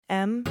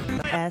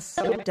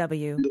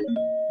MSW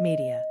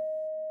Media.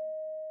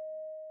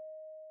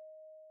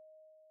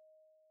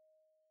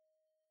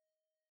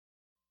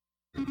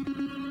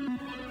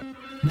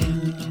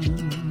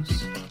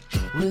 News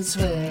with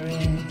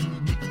swearing.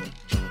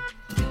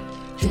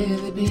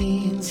 Daily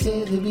beans,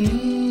 daily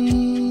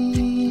beans.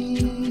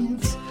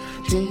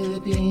 Daily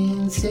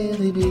beans,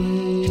 daily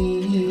beans.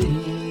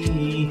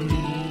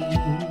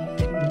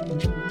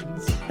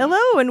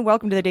 Hello and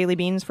welcome to the Daily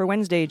Beans for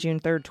Wednesday, June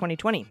 3rd,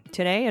 2020.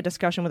 Today, a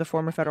discussion with a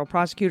former federal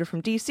prosecutor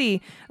from D.C.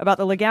 about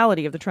the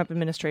legality of the Trump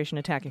administration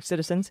attacking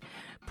citizens.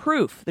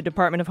 Proof the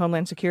Department of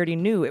Homeland Security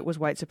knew it was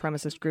white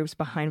supremacist groups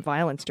behind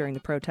violence during the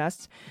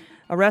protests.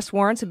 Arrest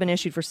warrants have been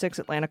issued for 6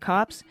 Atlanta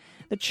cops.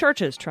 The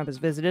churches Trump has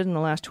visited in the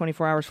last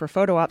 24 hours for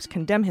photo ops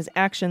condemn his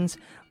actions.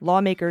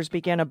 Lawmakers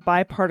began a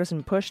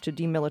bipartisan push to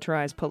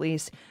demilitarize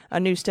police. A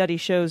new study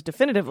shows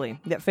definitively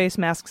that face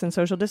masks and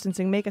social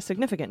distancing make a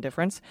significant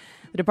difference.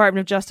 The Department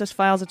of Justice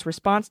files its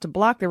response to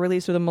block the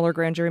release of the Mueller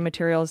grand jury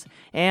materials.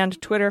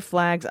 And Twitter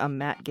flags a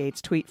Matt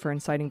Gaetz tweet for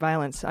inciting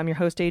violence. I'm your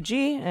host,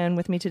 AG, and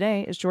with me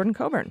today is Jordan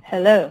Coburn.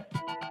 Hello.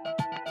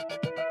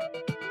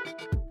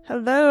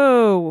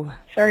 Hello.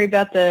 Sorry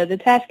about the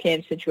task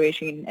cam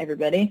situation,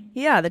 everybody.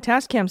 Yeah, the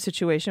task cam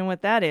situation,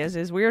 what that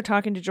is we are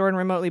talking to Jordan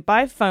remotely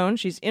by phone.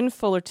 She's in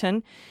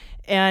Fullerton,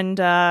 and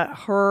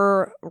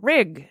her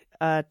rig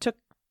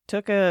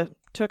took a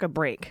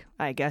break,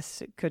 I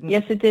guess. It couldn't.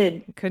 Yes, it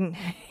did. Couldn't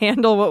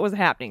handle what was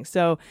happening.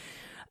 So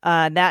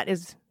that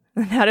is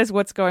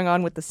what's going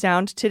on with the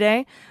sound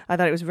today. I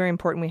thought it was very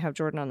important we have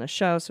Jordan on the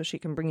show so she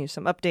can bring you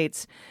some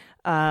updates.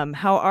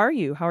 How are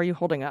you? How are you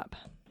holding up?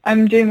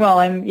 I'm doing well.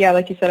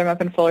 Like you said, I'm up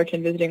in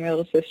Fullerton visiting my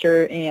little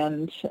sister,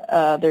 and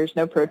there's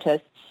no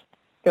protests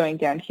going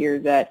down here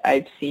that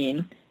I've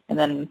seen. And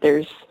then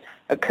there's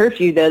a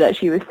curfew, though, that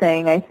she was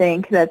saying, I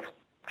think, that's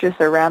just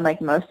around,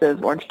 like, most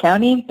of Orange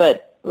County.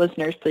 But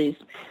listeners, please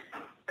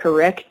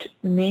correct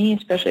me,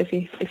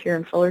 especially if you're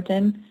in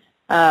Fullerton.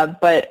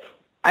 But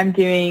I'm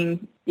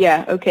doing,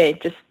 okay,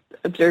 just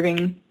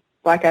observing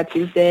Blackout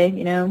Tuesday,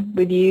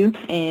 with you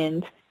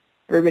and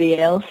everybody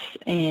else,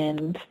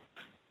 and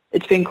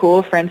it's been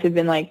cool. Friends have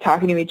been, like,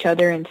 talking to each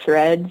other in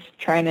threads,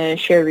 trying to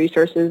share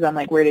resources on,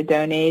 like, where to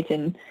donate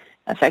and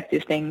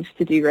effective things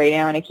to do right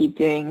now, and I keep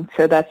doing.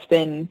 So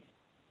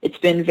it's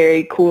been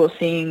very cool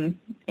seeing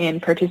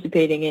and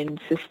participating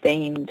in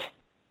sustained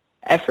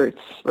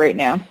efforts right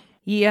now.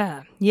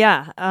 Yeah.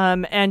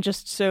 And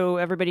just so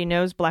everybody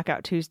knows,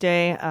 Blackout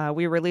Tuesday,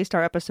 we released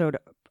our episode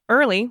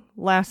early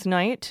last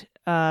night,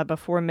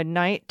 before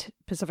midnight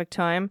Pacific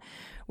time.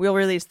 We'll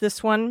release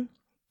this one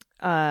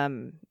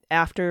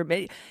after.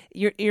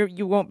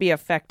 You won't be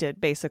affected,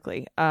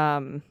 basically.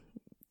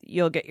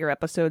 You'll get your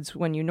episodes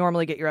when you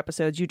normally get your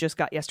episodes. You just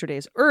got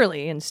yesterday's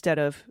early instead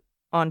of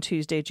on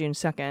Tuesday, June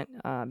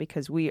 2nd,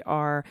 because we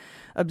are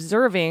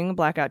observing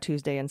Blackout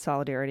Tuesday in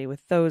solidarity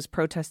with those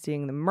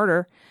protesting the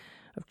murder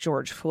of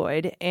George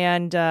Floyd.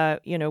 And, our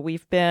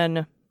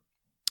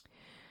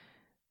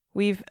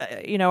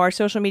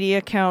social media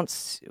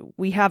accounts,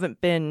 we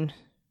haven't been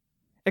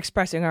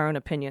expressing our own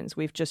opinions.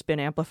 We've just been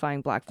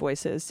amplifying Black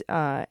voices.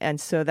 And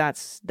so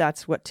that's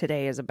what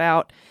today is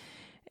about.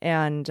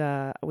 And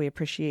we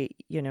appreciate,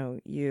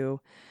 you.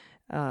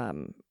 I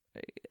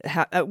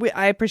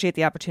appreciate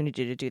the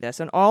opportunity to do this.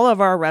 And all of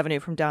our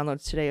revenue from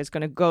downloads today is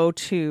going to go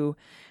to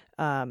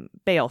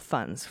bail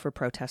funds for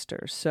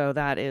protesters. So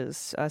that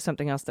is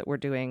something else that we're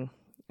doing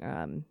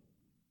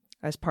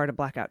as part of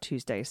Blackout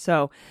Tuesday.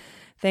 So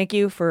thank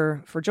you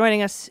for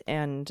joining us,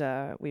 and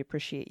we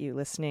appreciate you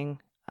listening.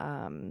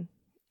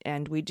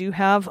 And we do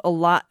have a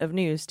lot of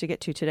news to get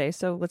to today,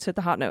 so let's hit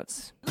the hot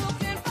notes.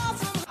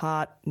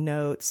 Hot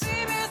notes.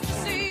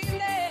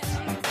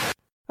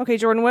 Okay,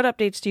 Jordan, what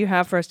updates do you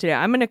have for us today?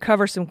 I'm going to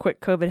cover some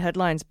quick COVID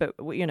headlines, but,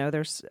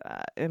 there's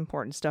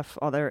important stuff,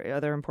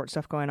 other important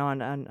stuff going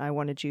on, and I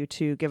wanted you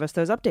to give us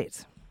those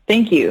updates.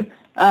 Thank you.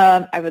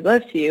 I would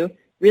love to.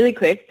 Really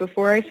quick,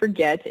 before I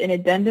forget, an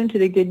addendum to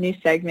the Good News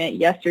segment.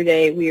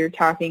 Yesterday, we were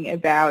talking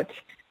about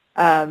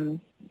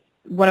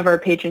one of our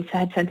patrons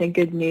had sent in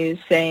good news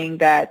saying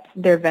that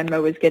their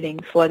Venmo was getting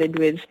flooded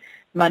with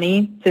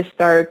money to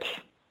start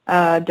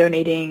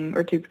donating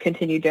or to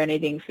continue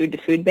donating food to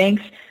food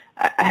banks.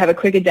 I have a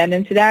quick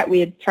addendum to that. We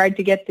had tried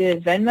to get the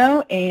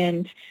Venmo,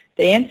 and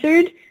they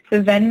answered.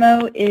 The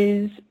Venmo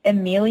is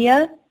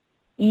Emilia,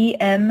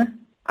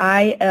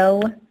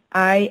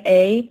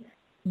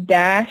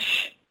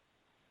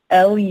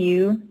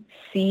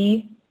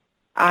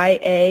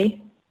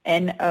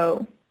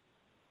 EMILIA-LUCIANO.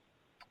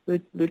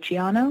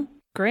 Luciano?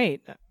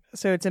 Great.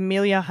 So it's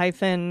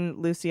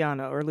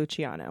Emilia-Luciano or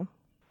Luciano.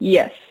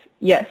 Yes.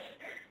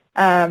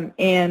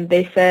 And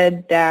they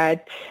said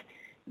that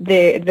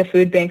the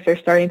food banks are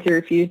starting to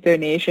refuse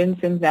donations,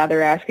 and now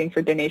they're asking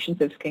for donations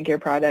of skincare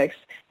products,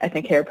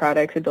 ethnic hair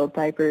products, adult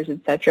diapers,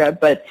 etc.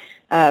 But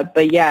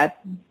yeah,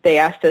 they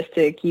asked us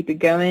to keep it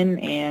going,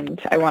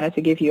 and I wanted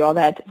to give you all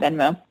that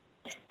Venmo.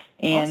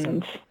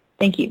 And awesome.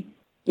 Thank you.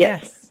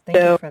 Yes. Thank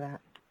you for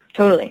that.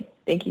 Totally.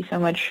 Thank you so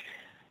much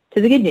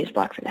to the Good News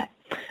blog for that.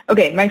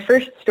 Okay, my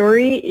first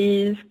story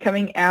is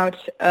coming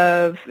out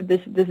of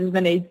this. This has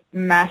been a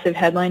massive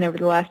headline over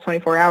the last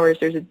 24 hours.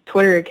 There's a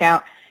Twitter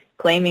account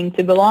claiming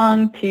to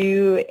belong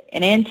to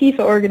an Antifa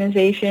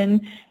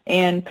organization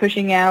and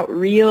pushing out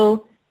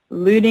real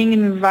looting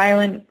and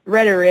violent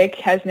rhetoric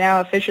has now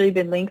officially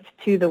been linked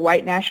to the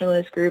white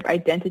nationalist group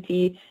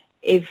Identity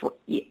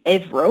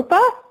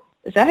Evropa?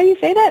 Is that how you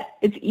say that?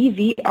 It's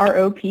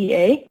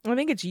Evropa? I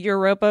think it's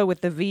Europa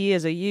with the V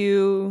as a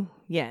U.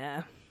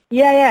 Yeah.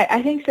 Yeah,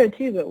 I think so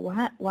too, but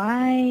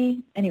why?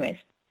 Anyways,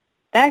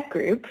 that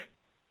group,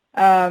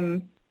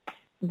 so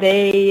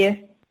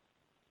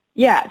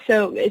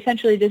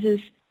essentially this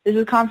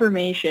is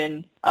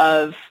confirmation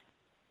of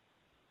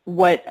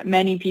what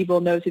many people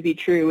know to be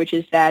true, which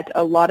is that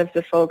a lot of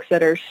the folks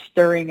that are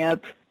stirring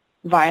up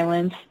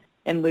violence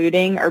and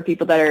looting are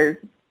people that are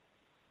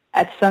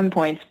at some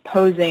points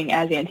posing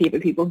as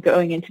Antifa people,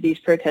 going into these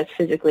protests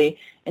physically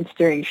and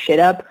stirring shit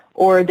up,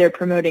 or they're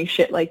promoting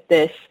shit like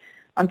this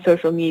on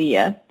social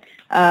media.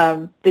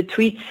 The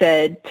tweet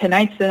said,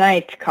 "Tonight's the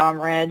night,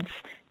 comrades.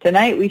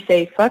 Tonight we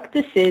say fuck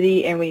the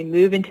city and we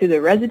move into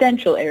the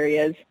residential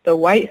areas, the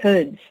white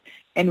hoods,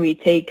 and we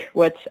take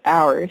what's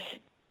ours."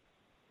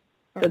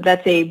 So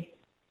that's a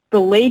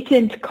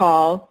blatant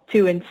call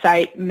to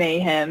incite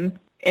mayhem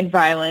and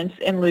violence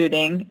and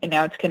looting, and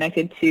now it's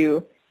connected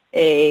to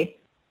a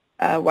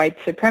white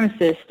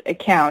supremacist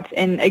account.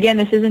 And again,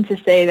 this isn't to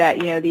say that,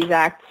 these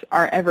acts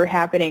aren't ever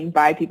happening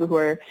by people who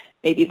are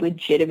maybe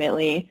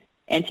legitimately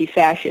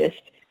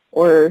anti-fascist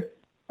or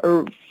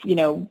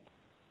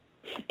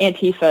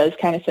Antifa is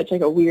kind of such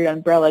like a weird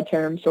umbrella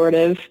term, sort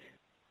of,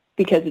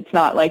 because it's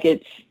not like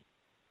it's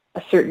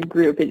a certain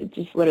group. It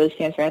just literally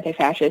stands for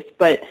anti-fascist.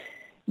 But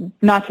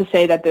not to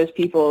say that those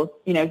people,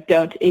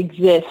 don't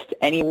exist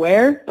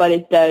anywhere, but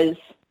it does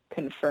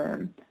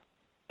confirm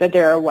that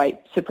there are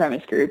white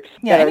supremacist groups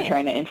that are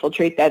trying to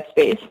infiltrate that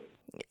space.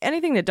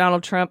 Anything that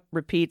Donald Trump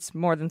repeats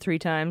more than 3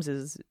 times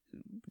is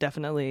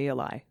definitely a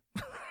lie.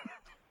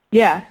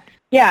 Yeah.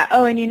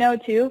 Oh,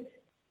 and too,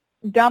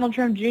 Donald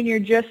Trump Jr.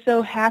 just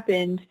so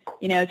happened,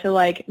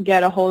 to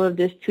get a hold of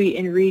this tweet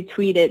and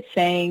retweet it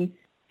saying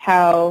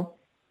how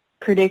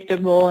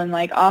predictable and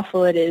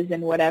awful it is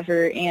and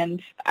whatever.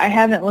 And I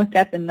haven't looked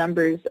at the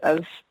numbers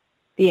of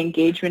the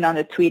engagement on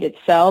the tweet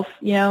itself.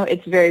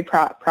 It's very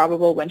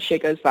probable when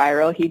shit goes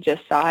viral, he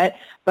just saw it.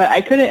 But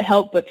I couldn't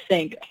help but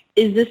think,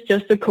 is this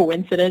just a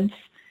coincidence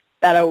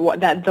that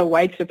the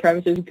white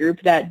supremacist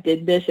group that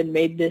did this and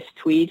made this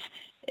tweet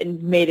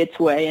and made its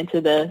way into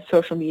the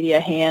social media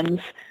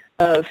hands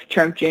of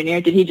Trump Jr.?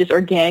 Did he just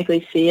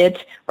organically see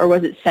it, or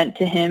was it sent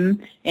to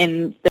him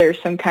and there's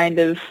some kind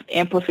of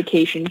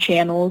amplification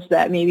channels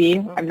that maybe,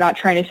 I'm not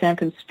trying to sound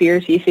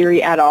conspiracy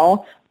theory at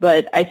all,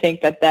 but I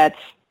think that that's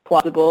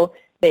plausible.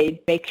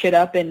 They make shit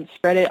up and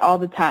spread it all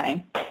the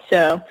time.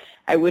 So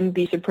I wouldn't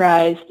be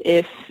surprised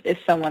if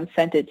someone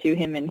sent it to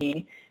him and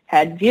he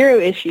had zero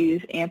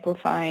issues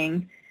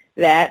amplifying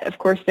that. Of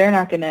course, they're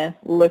not going to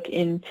look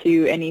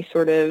into any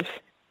sort of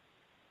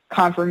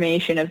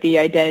confirmation of the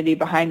identity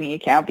behind the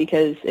account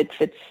because it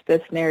fits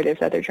this narrative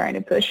that they're trying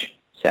to push.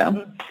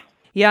 So,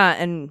 yeah,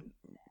 and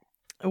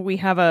we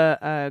have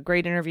a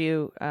great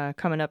interview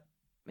coming up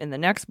in the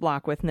next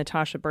block with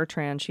Natasha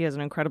Bertrand. She has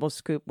an incredible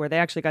scoop where they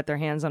actually got their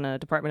hands on a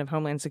Department of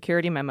Homeland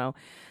Security memo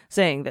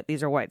saying that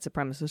these are white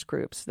supremacist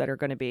groups that are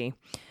going to be,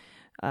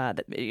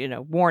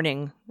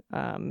 warning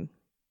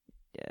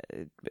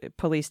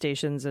police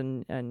stations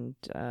and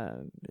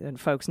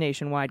folks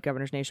nationwide,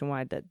 governors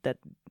nationwide, that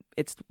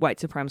it's white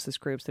supremacist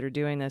groups that are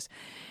doing this.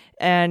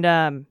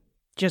 And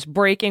just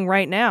breaking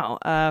right now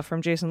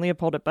from Jason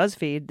Leopold at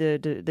BuzzFeed,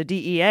 the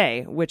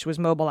DEA, which was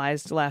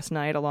mobilized last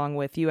night along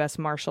with U.S.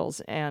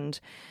 Marshals and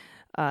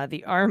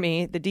the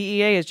Army, the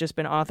DEA has just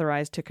been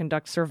authorized to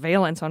conduct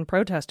surveillance on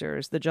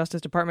protesters. The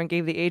Justice Department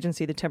gave the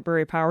agency the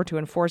temporary power to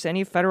enforce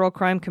any federal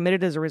crime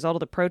committed as a result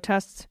of the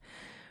protests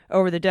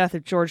over the death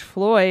of George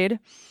Floyd.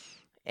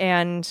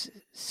 And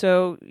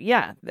so,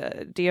 the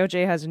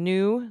DOJ has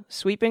new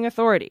sweeping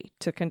authority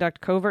to conduct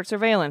covert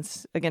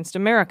surveillance against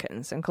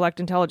Americans and collect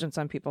intelligence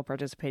on people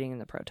participating in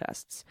the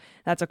protests.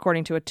 That's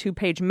according to a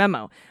 2-page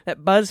memo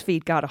that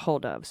BuzzFeed got a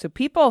hold of. So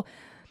people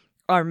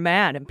are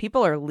mad and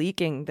people are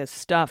leaking this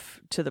stuff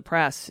to the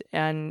press.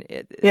 And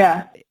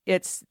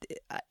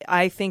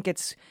I think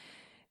it's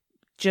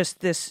just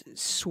this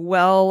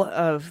swell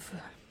of,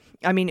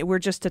 we're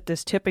just at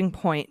this tipping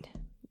point.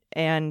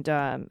 And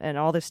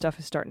all this stuff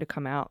is starting to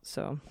come out.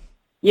 So,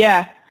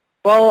 yeah.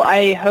 Well,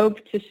 I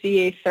hope to see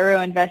a thorough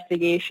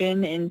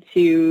investigation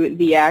into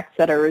the acts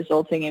that are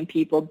resulting in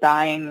people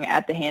dying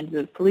at the hands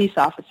of police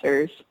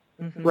officers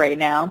right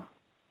now,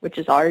 which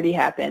has already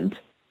happened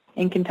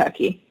in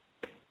Kentucky.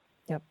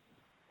 Yep.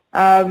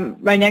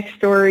 My next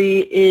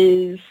story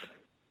is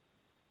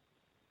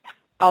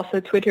also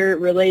Twitter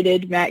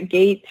related. Matt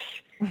Gaetz,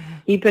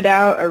 he put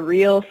out a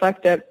real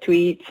fucked up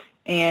tweet,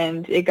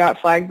 and it got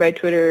flagged by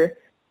Twitter.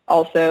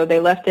 Also, they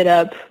left it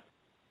up,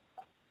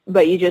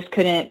 but you just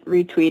couldn't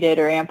retweet it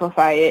or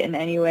amplify it in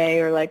any way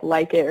or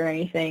like it or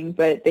anything.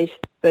 But they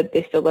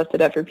still left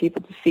it up for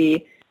people to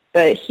see.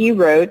 But he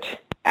wrote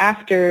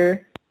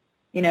after,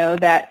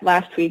 that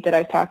last tweet that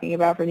I was talking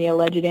about from the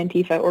alleged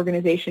Antifa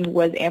organization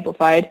was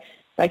amplified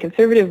by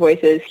conservative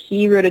voices.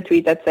 He wrote a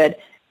tweet that said,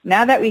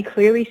 "Now that we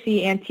clearly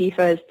see Antifa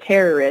as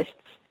terrorists,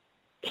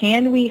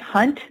 can we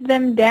hunt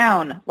them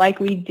down like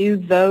we do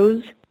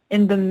those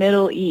in the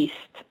Middle East?"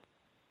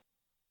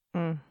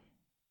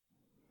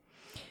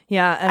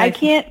 Yeah, and I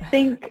can't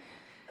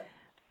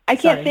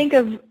think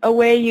of a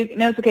way you.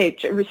 No, it's okay.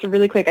 So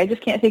really quick, I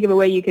just can't think of a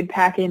way you could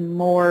pack in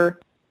more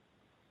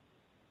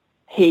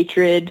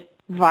hatred,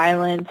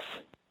 violence,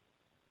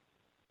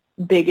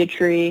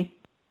 bigotry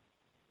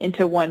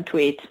into one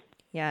tweet.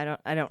 Yeah,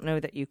 I don't know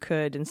that you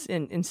could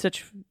in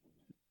such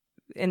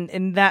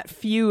in that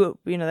few,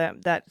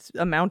 that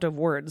amount of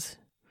words.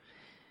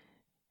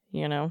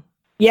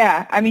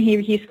 Yeah, I mean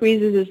he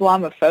squeezes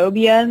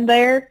Islamophobia in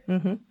there.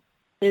 Mm-hmm.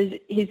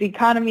 His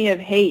economy of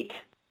hate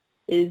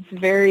is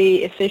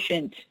very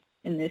efficient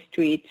in this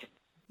tweet.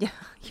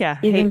 Yeah.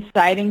 He's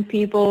inciting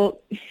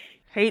people.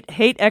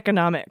 Hate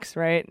economics,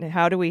 right?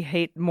 How do we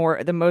hate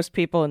the most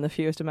people in the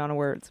fewest amount of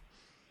words?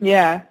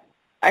 Yeah.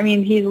 I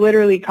mean, he's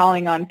literally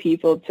calling on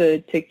people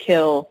to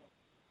kill,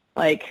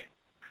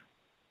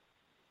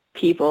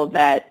 people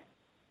that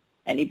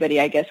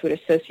anybody, I guess, would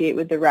associate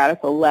with the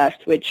radical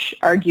left, which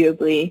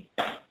arguably,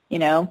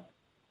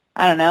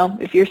 I don't know,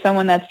 if you're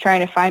someone that's trying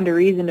to find a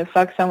reason to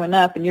fuck someone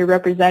up and your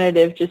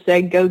representative just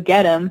said, go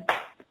get him,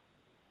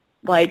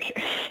 it's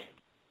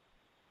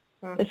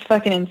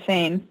fucking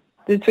insane.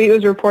 The tweet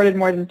was reported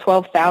more than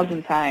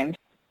 12,000 times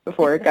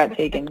before it got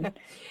taken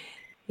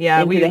into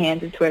the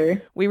hands of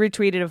Twitter. We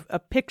retweeted a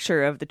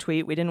picture of the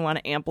tweet. We didn't want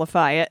to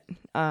amplify it.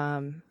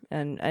 And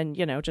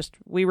just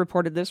we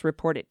reported this,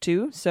 report it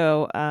too.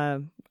 So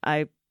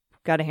I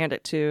got to hand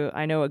it to,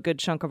 I know a good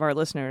chunk of our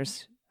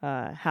listeners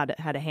had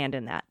a hand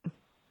in that.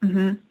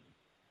 Mm-hmm.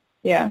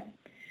 Yeah.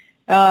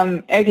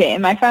 Okay,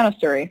 and my final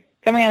story,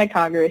 coming out of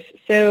Congress.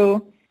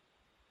 So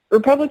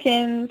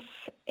Republicans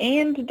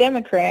and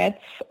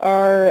Democrats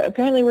are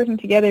apparently working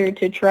together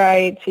to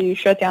try to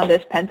shut down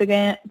this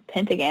Pentagon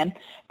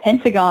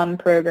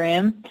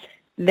program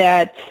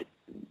that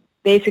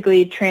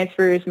basically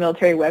transfers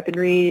military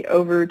weaponry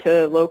over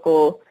to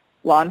local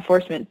law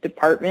enforcement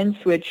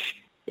departments,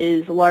 which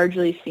is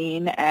largely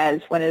seen as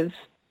one of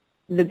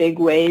the big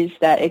ways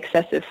that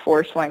excessive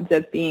force winds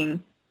up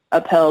being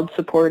upheld,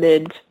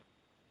 supported,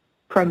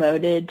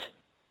 promoted,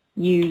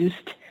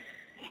 used.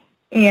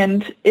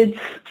 And it's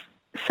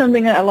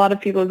something that a lot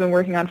of people have been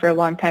working on for a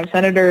long time.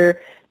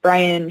 Senator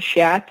Brian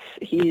Schatz,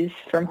 he's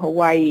from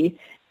Hawaii,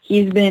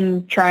 he's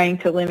been trying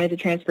to limit the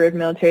transfer of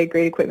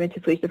military-grade equipment to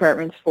police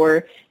departments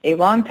for a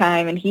long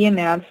time, and he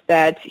announced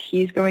that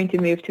he's going to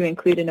move to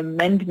include an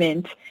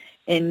amendment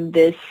in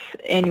this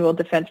annual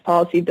defense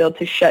policy bill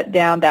to shut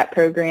down that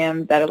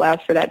program that allows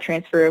for that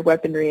transfer of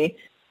weaponry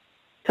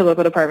to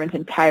local departments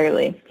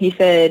entirely. He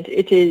said,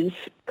 "It is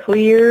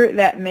clear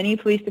that many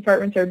police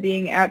departments are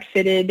being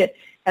outfitted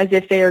as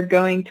if they are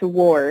going to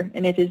war,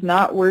 and it is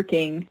not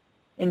working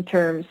in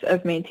terms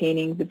of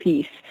maintaining the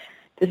peace.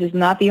 This is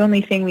not the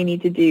only thing we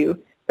need to do,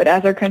 but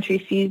as our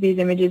country sees these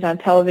images on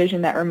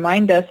television that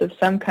remind us of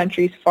some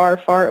countries far,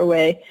 far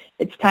away,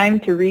 it's time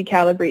to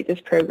recalibrate this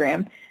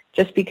program.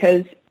 Just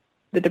because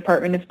the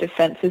Department of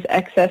Defense's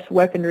excess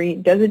weaponry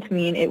doesn't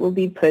mean it will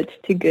be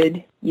put to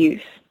good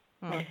use."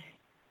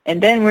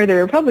 And then where the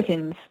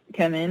Republicans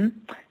come in,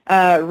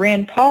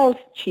 Rand Paul's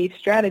chief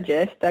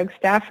strategist, Doug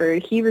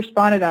Stafford, he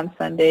responded on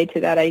Sunday to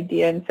that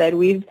idea and said,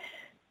 we've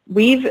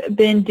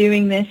been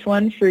doing this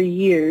one for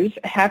years,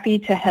 happy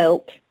to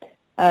help.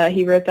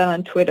 He wrote that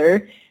on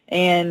Twitter.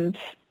 And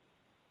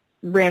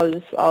Rand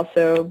has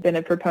also been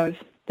a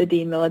proponent of the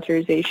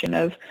demilitarization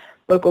of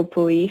local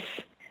police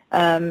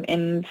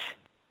and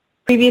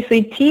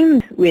previously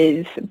teamed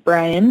with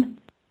Brian,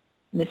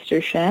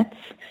 Mr. Schatz,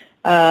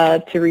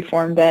 to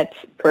reform that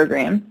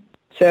program.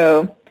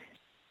 So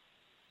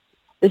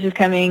this is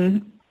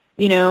coming,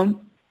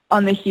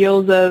 on the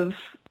heels of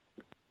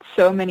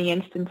so many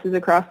instances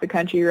across the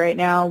country right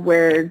now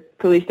where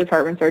police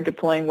departments are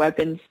deploying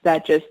weapons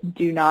that just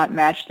do not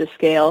match the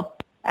scale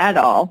at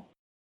all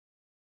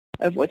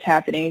of what's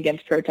happening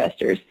against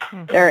protesters.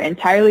 There are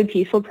entirely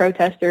peaceful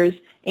protesters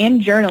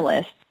and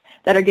journalists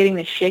that are getting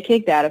the shit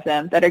kicked out of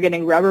them, that are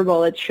getting rubber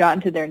bullets shot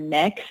into their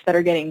necks, that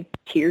are getting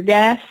tear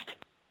gassed.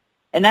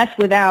 And that's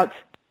without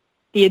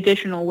the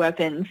additional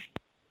weapons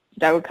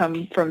that would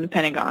come from the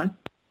Pentagon.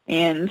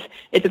 And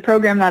it's a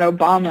program that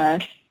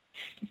Obama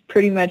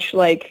pretty much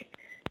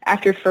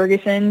after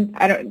Ferguson,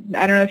 I don't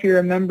know if you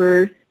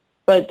remember,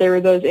 but there were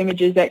those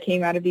images that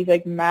came out of these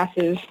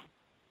massive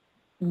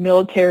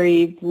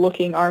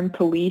military-looking armed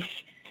police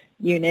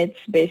units,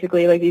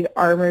 basically these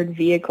armored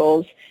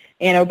vehicles.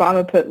 And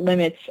Obama put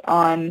limits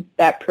on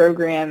that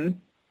program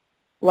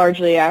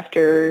largely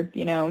after,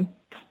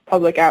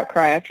 public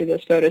outcry after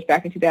those photos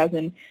back in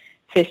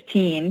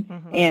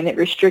 2015, and it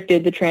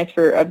restricted the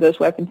transfer of those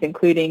weapons,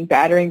 including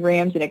battering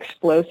rams and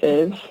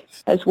explosives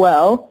as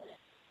well.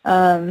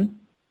 But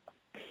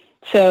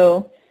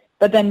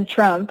then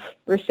Trump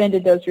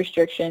rescinded those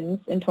restrictions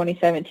in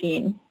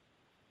 2017.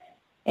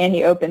 and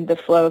he opened the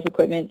flow of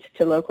equipment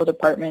to local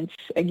departments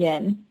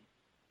again.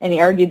 And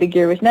he argued the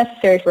gear was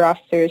necessary for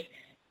officers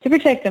to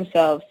protect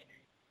themselves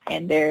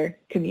and their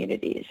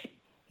communities.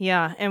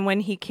 Yeah, and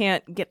when he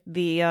can't get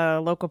the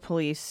local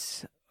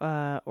police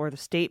or the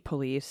state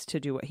police to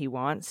do what he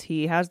wants,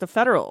 he has the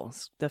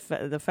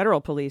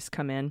federal police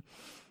come in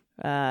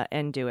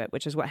and do it,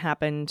 which is what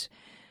happened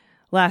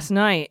last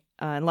night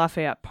in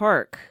Lafayette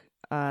Park.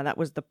 That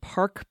was the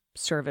Park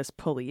Service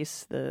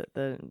Police,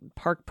 the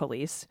Park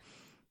Police,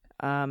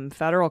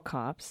 federal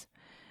cops,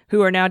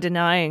 who are now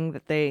denying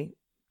that they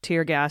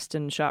tear gassed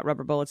and shot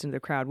rubber bullets into the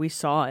crowd. We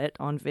saw it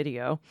on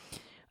video.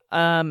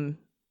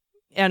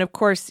 And of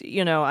course,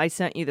 I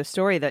sent you the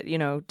story that,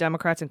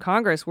 Democrats in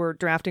Congress were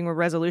drafting a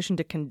resolution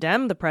to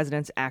condemn the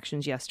president's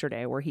actions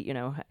yesterday, where he,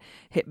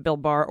 Bill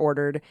Barr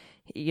ordered,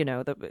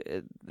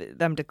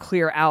 them to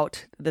clear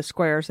out the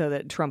square so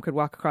that Trump could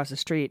walk across the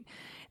street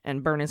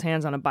and burn his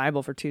hands on a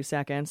Bible for 2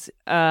 seconds.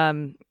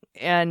 And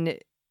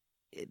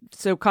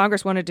so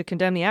Congress wanted to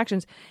condemn the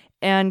actions,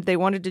 and they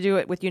wanted to do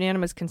it with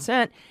unanimous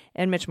consent,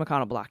 and Mitch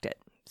McConnell blocked it.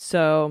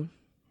 So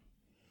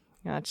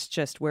that's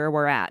just where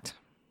we're at.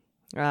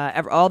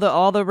 All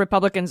the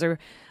Republicans are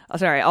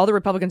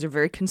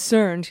very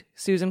concerned,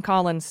 Susan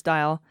Collins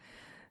style,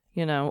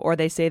 or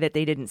they say that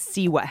they didn't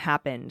see what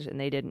happened and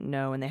they didn't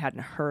know and they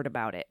hadn't heard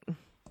about it.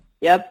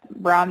 Yep,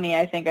 Romney,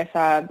 I think I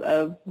saw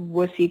a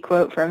wussy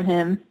quote from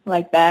him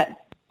like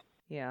that.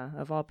 Yeah,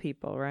 of all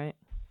people, right?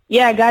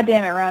 Yeah,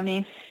 goddamn it,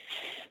 Romney.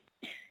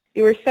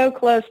 You were so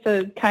close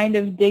to kind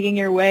of digging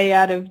your way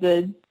out of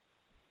the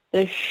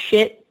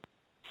shit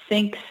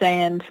sink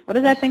sand. What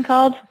is that thing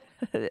called?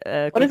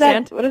 What is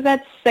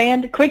that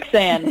sand?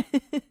 Quicksand.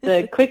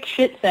 The quick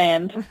shit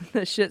sand.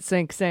 The shit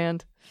sink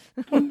sand.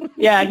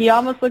 Yeah, he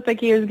almost looked like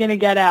he was going to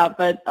get out,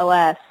 but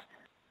alas,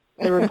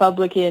 the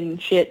Republican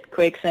shit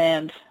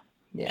quicksand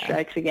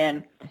strikes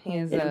again.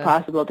 It's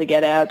impossible to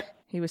get out.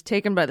 He was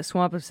taken by the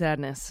swamp of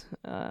sadness.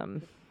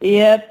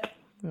 Yep.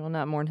 We will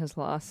not mourn his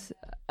loss.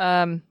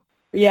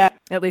 Yeah.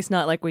 At least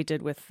not like we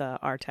did with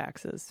our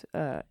taxes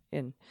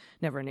in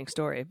Neverending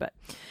Story. But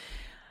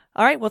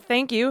all right, well,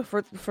 thank you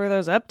for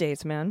those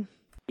updates, man.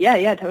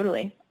 Yeah,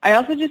 totally. I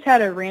also just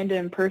had a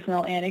random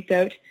personal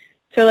anecdote.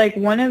 So, like,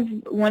 one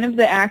of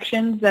the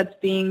actions that's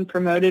being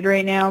promoted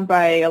right now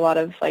by a lot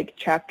of, like,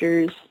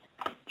 chapters,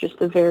 just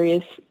the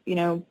various,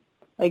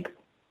 like,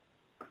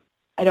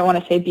 I don't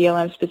want to say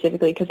BLM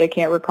specifically because I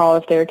can't recall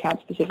if their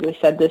account specifically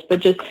said this, but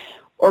just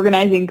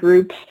organizing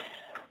groups.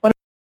 One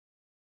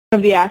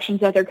of the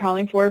actions that they're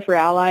calling for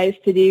allies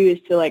to do is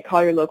to, like,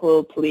 call your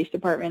local police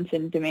departments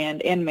and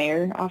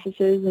mayor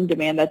offices and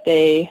demand that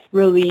they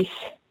release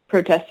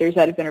protesters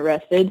that have been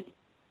arrested.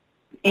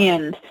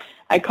 And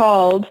I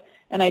called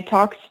and I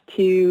talked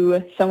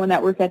to someone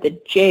that worked at the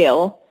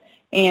jail,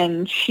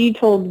 and she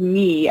told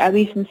me, at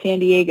least in San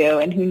Diego,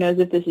 and who knows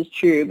if this is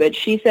true, but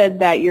she said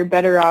that you're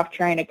better off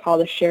trying to call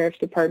the sheriff's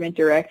department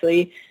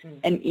directly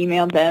and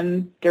email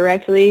them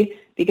directly,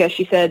 because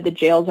she said the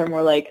jails are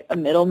more like a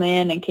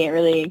middleman and can't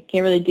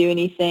really do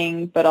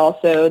anything, but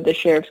also the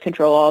sheriffs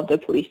control all of the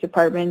police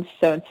departments.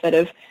 So instead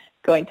of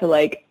going to,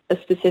 like, a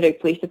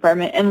specific police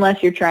department,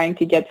 unless you're trying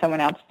to get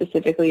someone out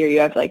specifically or you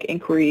have, like,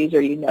 inquiries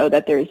or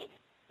that there's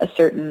a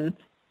certain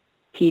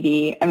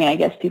PD. I mean, I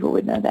guess people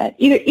would know that.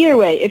 Either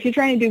way, if you're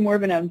trying to do more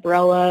of an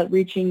umbrella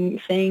reaching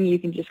thing, you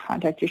can just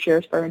contact your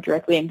sheriff's department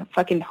directly and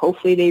fucking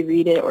hopefully they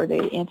read it or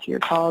they answer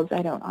your calls.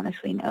 I don't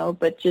honestly know,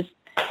 but just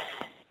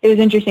it was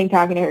interesting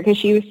talking to her because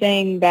she was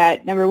saying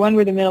that, number one,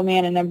 we're the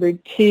middleman, and number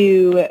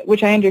two,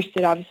 which I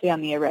understood obviously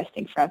on the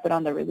arresting front, but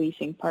on the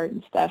releasing part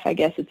and stuff, I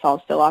guess it's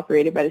all still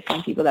operated by the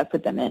same people that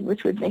put them in,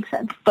 which would make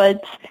sense.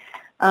 But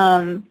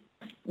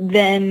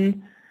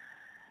then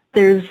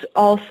there's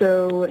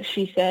also,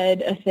 she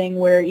said, a thing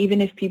where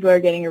even if people are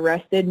getting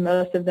arrested,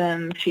 most of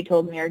them, she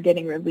told me, are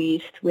getting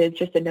released with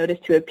just a notice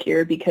to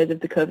appear because of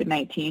the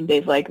COVID-19.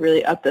 They've, like,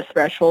 really upped the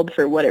threshold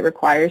for what it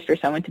requires for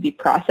someone to be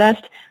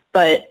processed.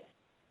 But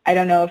I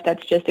don't know if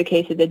that's just a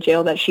case of the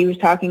jail that she was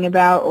talking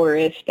about or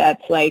if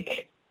that's,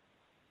 like,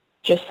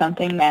 just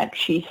something that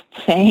she's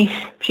saying.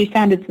 She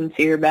sounded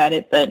sincere about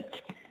it, but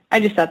I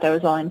just thought that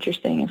was all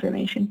interesting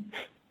information.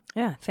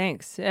 Yeah,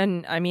 thanks.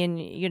 And, I mean,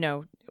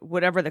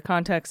 whatever the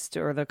context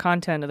or the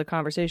content of the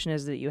conversation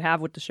is that you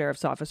have with the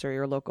sheriff's office or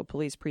your local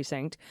police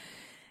precinct,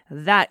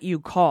 that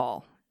you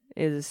call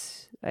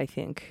is, I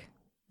think,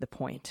 the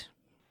point.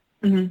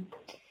 Mm-hmm.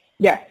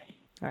 Yeah.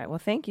 All right. Well,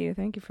 thank you.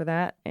 Thank you for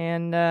that.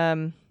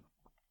 And,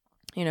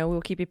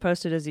 we'll keep you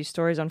posted as these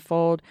stories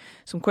unfold.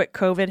 Some quick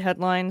COVID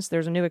headlines.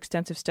 There's a new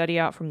extensive study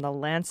out from the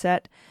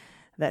Lancet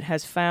that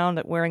has found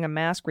that wearing a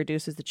mask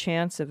reduces the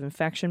chance of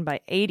infection by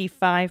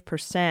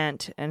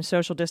 85% and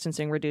social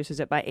distancing reduces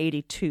it by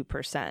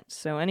 82%.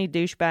 So any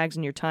douchebags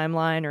in your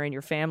timeline or in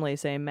your family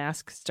saying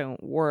masks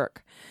don't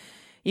work,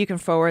 you can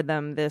forward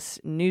them this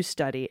new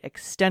study,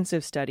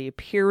 extensive study,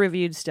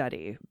 peer-reviewed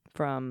study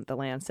from the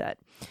Lancet.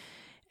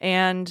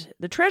 And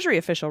the Treasury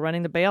official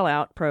running the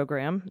bailout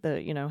program,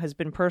 has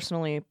been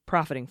personally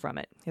profiting from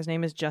it. His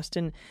name is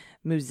Justin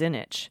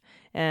Muzinich,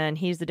 and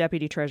he's the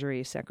Deputy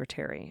Treasury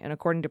Secretary. And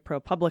according to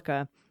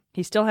ProPublica,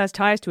 he still has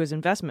ties to his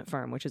investment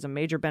firm, which is a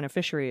major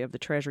beneficiary of the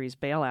Treasury's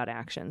bailout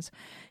actions.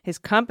 His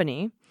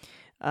company,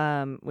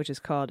 which is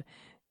called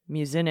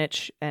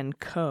Muzinich and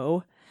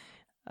Co.,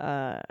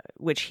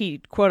 which he,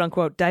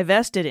 quote-unquote,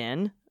 divested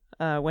in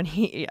when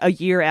a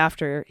year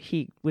after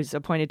he was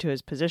appointed to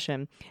his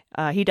position.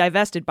 He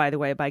divested, by the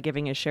way, by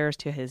giving his shares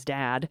to his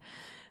dad.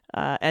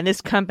 And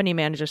this company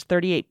manages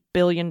 $38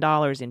 billion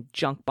in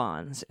junk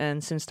bonds.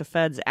 And since the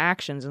Fed's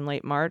actions in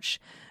late March,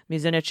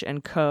 Muzinich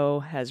and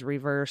Co. has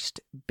reversed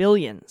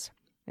billions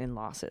in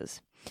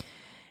losses.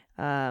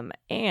 And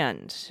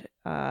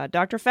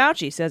Dr.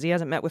 Fauci says he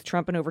hasn't met with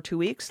Trump in over 2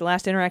 weeks. The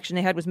last interaction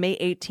they had was May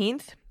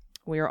 18th.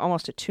 We are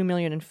almost at 2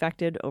 million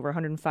infected, over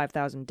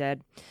 105,000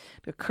 dead.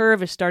 The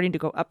curve is starting to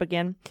go up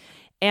again.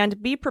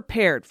 And be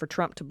prepared for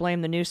Trump to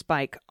blame the new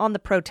spike on the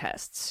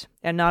protests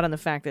and not on the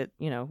fact that,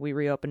 we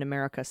reopened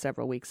America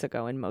several weeks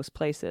ago in most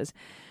places.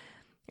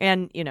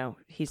 And,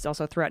 he's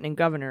also threatening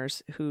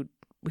governors who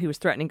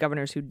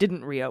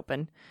didn't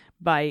reopen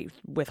by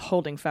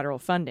withholding federal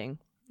funding.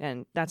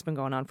 And that's been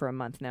going on for a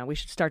month now. We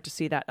should start to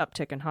see that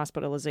uptick in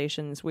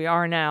hospitalizations. We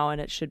are now, and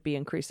it should be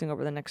increasing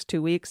over the next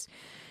 2 weeks.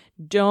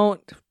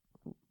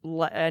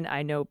 And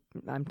I know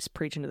I'm just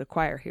preaching to the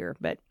choir here,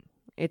 but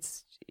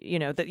it's,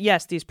 that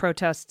yes, these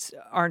protests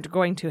aren't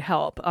going to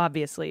help,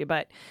 obviously,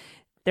 but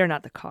they're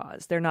not the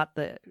cause. They're not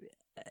the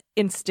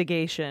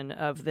instigation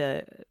of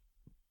the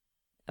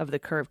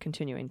curve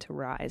continuing to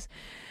rise.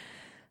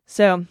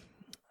 So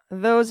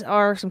those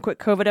are some quick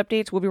COVID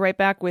updates. We'll be right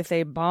back with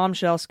a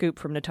bombshell scoop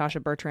from Natasha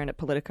Bertrand at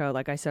Politico.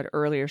 Like I said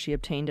earlier, she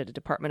obtained a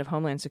Department of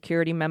Homeland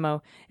Security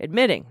memo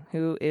admitting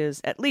who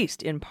is, at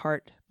least in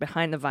part,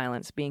 behind the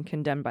violence being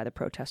condemned by the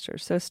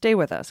protesters. So stay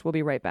with us. We'll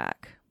be right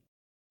back.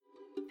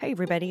 Hey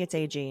everybody, it's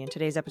AG, and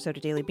today's episode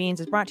of Daily Beans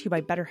is brought to you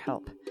by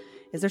BetterHelp.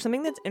 Is there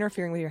something that's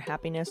interfering with your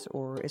happiness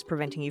or is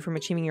preventing you from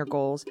achieving your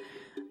goals?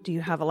 Do you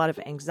have a lot of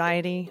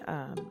anxiety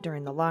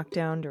during the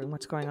lockdown, during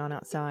what's going on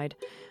outside?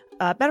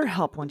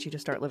 BetterHelp wants you to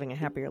start living a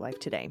happier life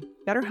today.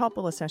 BetterHelp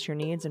will assess your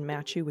needs and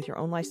match you with your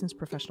own licensed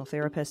professional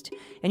therapist,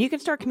 and you can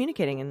start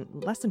communicating in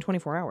less than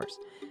 24 hours.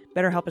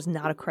 BetterHelp is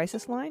not a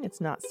crisis line. It's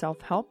not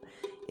self-help.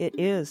 It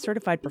is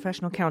certified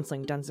professional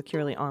counseling done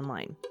securely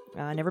online.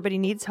 And everybody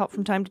needs help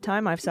from time to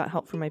time. I've sought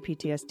help for my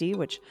PTSD,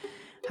 which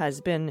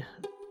has been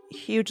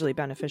hugely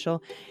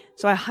beneficial.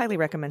 So I highly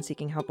recommend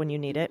seeking help when you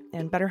need it.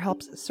 And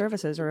BetterHelp's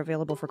services are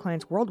available for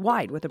clients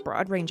worldwide with a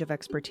broad range of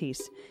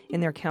expertise in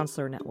their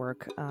counselor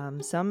network.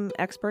 Some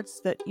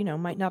experts that,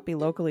 might not be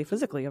locally,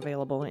 physically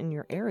available in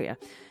your area.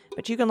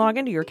 But you can log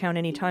into your account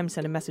anytime,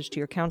 send a message to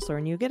your counselor,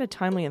 and you get a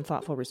timely and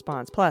thoughtful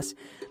response. Plus,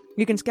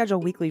 you can schedule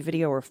weekly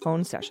video or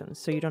phone sessions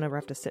so you don't ever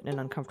have to sit in an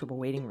uncomfortable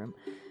waiting room.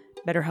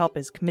 BetterHelp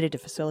is committed to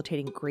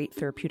facilitating great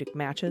therapeutic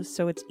matches,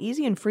 so it's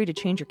easy and free to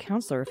change your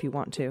counselor if you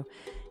want to.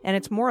 And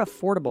it's more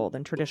affordable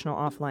than traditional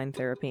offline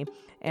therapy,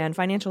 and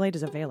financial aid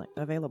is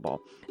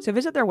available. So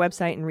visit their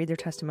website and read their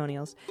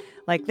testimonials,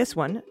 like this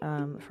one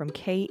from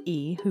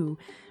K.E., who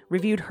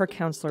reviewed her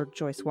counselor,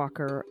 Joyce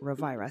Walker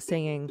Rovira,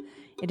 saying,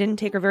 "It didn't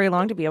take her very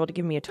long to be able to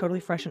give me a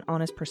totally fresh and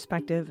honest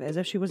perspective, as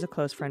if she was a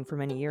close friend for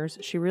many years.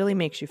 She really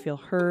makes you feel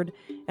heard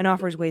and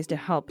offers ways to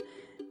help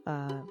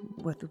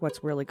with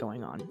what's really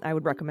going on. I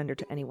would recommend her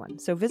to anyone.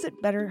 So visit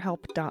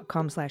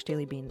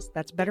betterhelp.com/dailybeans.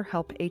 That's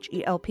BetterHelp,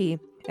 H-E-L-P,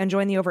 and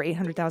join the over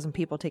 800,000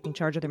 people taking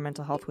charge of their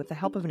mental health with the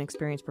help of an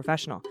experienced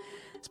professional.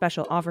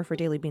 Special offer for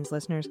Daily Beans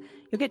listeners.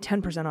 You'll get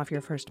 10% off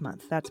your first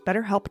month. That's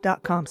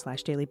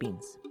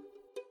betterhelp.com/dailybeans.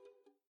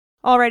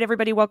 All right,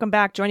 everybody, welcome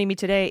back. Joining me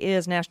today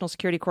is national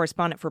security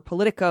correspondent for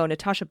Politico,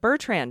 Natasha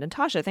Bertrand.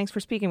 Natasha, thanks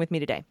for speaking with me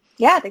today.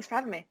 Yeah, thanks for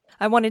having me.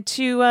 I wanted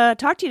to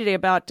talk to you today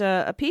about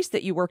a piece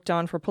that you worked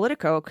on for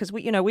Politico, because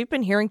we've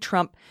been hearing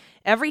Trump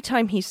every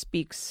time he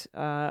speaks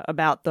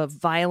about the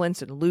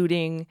violence and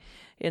looting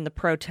in the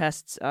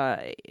protests.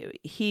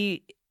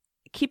 He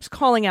keeps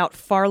calling out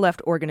far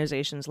left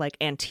organizations like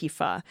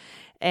Antifa,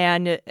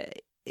 and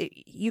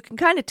you can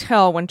kind of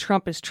tell when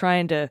Trump is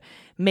trying to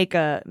make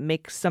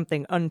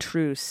something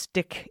untrue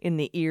stick in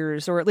the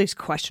ears, or at least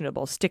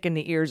questionable, stick in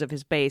the ears of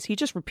his base. He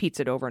just repeats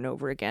it over and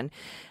over again.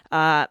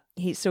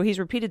 He's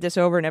repeated this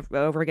over and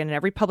over again in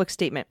every public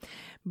statement.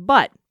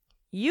 But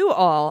you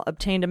all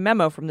obtained a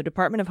memo from the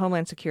Department of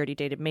Homeland Security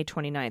dated May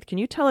 29th. Can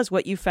you tell us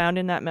what you found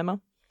in that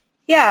memo?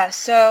 Yeah,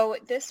 so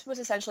this was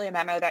essentially a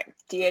memo that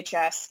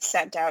DHS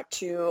sent out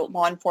to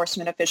law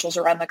enforcement officials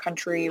around the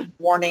country,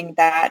 warning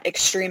that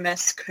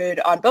extremists could,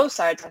 on both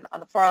sides, on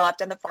the far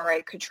left and the far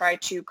right, could try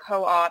to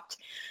co-opt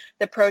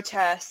the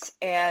protests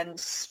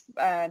and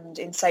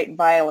incite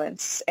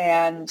violence.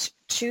 And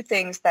two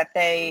things that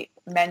they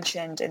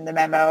mentioned in the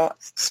memo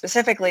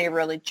specifically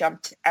really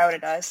jumped out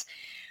at us.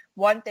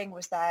 One thing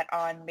was that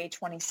on May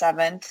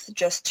 27th,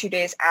 just 2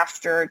 days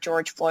after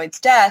George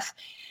Floyd's death,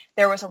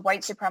 there was a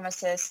white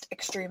supremacist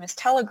extremist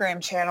Telegram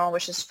channel,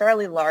 which is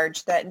fairly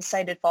large, that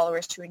incited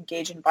followers to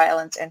engage in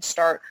violence and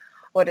start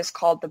what is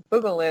called the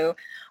Boogaloo,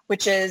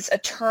 which is a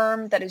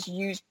term that is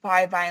used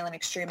by violent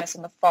extremists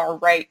on the far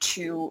right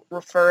to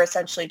refer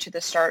essentially to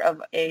the start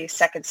of a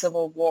second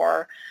civil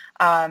war,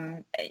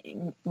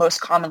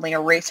 most commonly a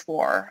race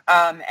war.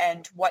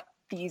 And what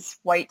these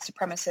white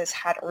supremacists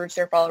had urged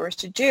their followers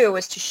to do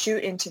was to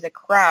shoot into the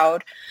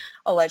crowd,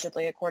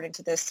 allegedly, according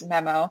to this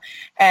memo,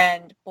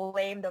 and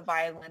blame the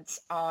violence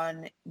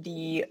on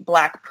the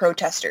Black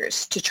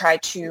protesters to try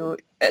to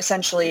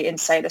essentially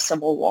incite a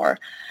civil war.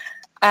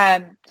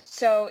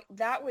 So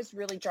that was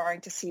really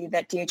jarring to see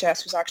that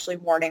DHS was actually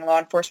warning law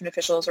enforcement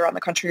officials around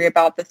the country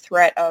about the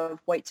threat of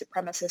white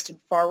supremacist and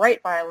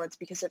far-right violence,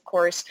 because, of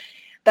course,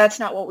 that's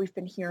not what we've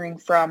been hearing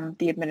from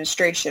the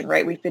administration,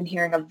 right? We've been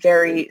hearing a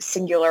very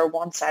singular,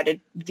 one-sided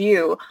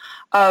view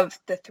of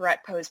the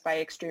threat posed by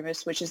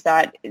extremists, which is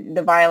that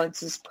the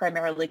violence is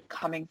primarily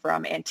coming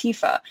from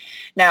Antifa.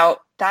 Now,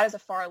 that is a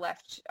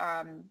far-left,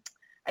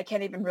 I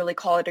can't even really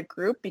call it a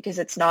group because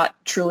it's not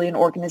truly an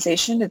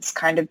organization. It's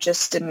kind of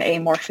just an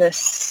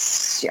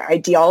amorphous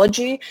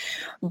ideology.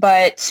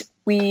 But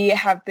we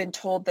have been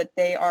told that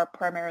they are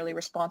primarily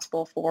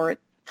responsible for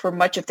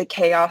much of the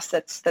chaos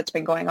that's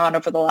been going on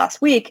over the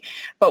last week.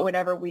 But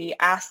whenever we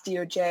ask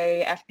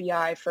DOJ,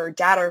 FBI for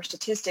data or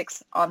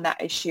statistics on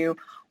that issue,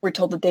 we're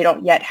told that they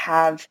don't yet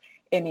have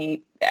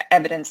any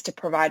evidence to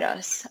provide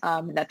us,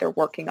 that they're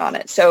working on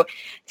it. So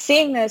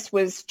seeing this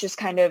was just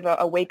kind of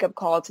a wake-up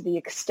call to the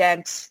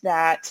extent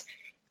that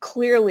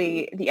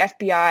clearly the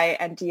FBI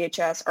and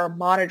DHS are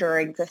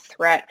monitoring the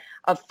threat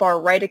of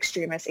far-right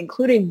extremists,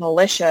 including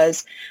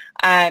militias,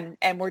 and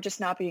we're just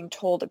not being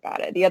told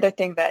about it. The other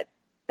thing that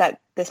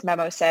this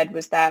memo said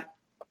was that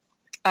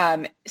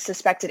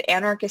suspected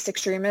anarchist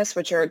extremists,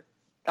 which are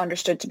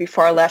understood to be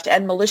far left,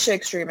 and militia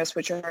extremists,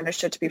 which are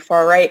understood to be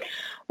far right,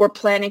 were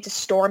planning to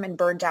storm and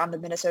burn down the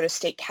Minnesota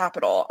state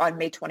capitol on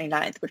May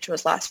 29th, which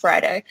was last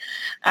Friday.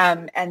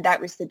 And that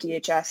was the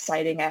DHS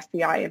citing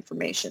FBI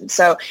information.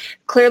 So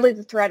clearly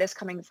the threat is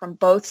coming from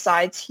both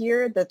sides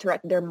here, the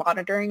threat they're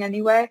monitoring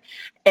anyway,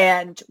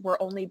 and we're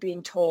only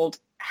being told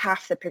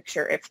half the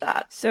picture, if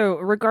that. So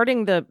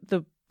regarding the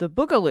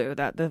Boogaloo,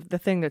 that the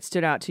thing that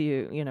stood out to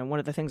you, one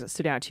of the things that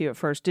stood out to you at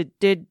first,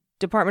 did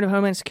Department of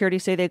Homeland Security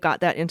say they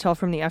got that intel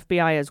from the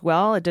FBI as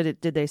well?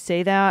 Did they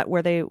say that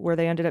where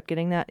they ended up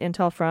getting that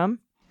intel from?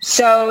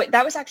 So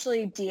that was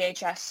actually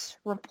DHS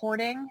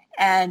reporting,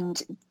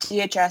 and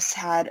DHS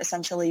had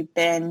essentially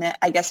been,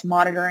 I guess,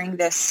 monitoring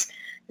this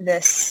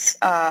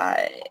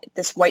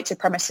white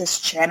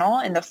supremacist channel.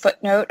 In the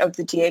footnote of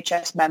the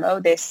DHS memo,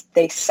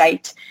 they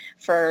cite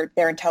for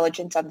their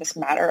intelligence on this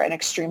matter an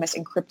extremist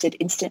encrypted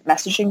instant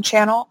messaging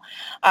channel,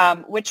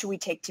 which we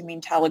take to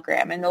mean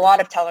Telegram. And a lot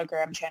of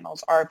Telegram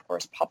channels are, of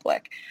course,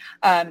 public.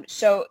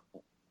 So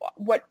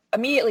what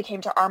immediately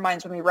came to our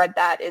minds when we read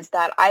that is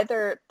that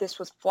either this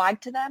was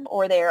flagged to them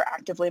or they are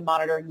actively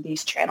monitoring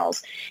these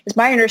channels. It's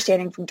my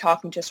understanding from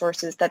talking to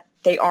sources that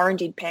they are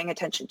indeed paying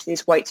attention to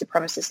these white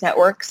supremacist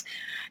networks,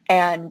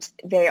 and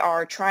they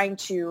are trying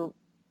to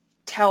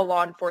tell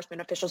law enforcement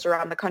officials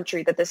around the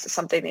country that this is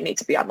something they need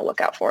to be on the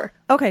lookout for.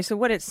 Okay, so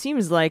what it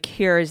seems like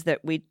here is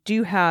that we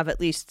do have at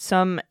least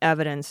some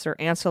evidence or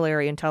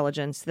ancillary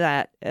intelligence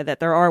that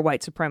there are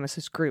white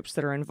supremacist groups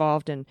that are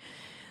involved in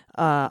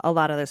a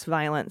lot of this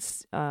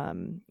violence,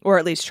 or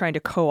at least trying to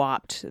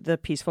co-opt the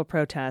peaceful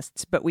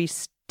protests, but we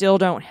still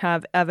don't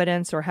have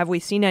evidence, or have we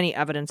seen any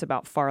evidence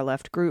about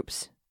far-left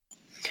groups?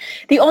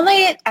 The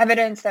only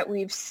evidence that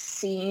we've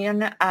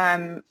seen,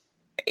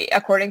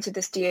 according to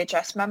this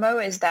DHS memo,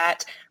 is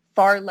that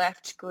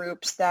far-left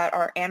groups that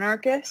are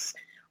anarchists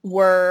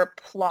were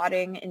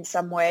plotting in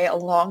some way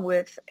along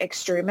with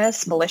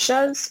extremists,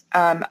 militias,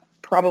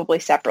 probably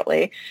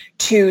separately,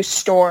 to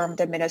storm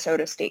the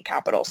Minnesota state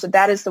capitol. So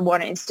that is the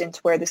one instance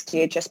where this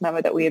DHS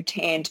memo that we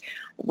obtained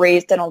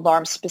raised an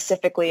alarm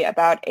specifically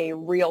about a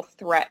real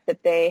threat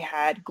that they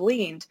had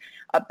gleaned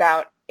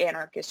about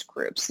anarchist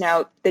groups.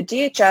 Now, the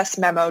DHS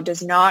memo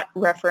does not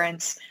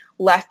reference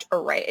left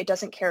or right. It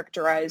doesn't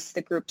characterize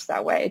the groups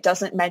that way. It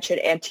doesn't mention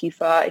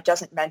Antifa. It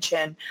doesn't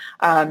mention,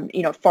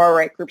 far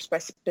right groups by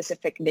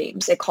specific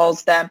names. It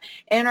calls them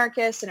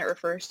anarchists, and it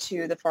refers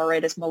to the far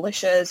right as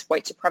militias,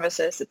 white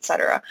supremacists,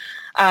 etc.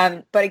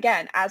 But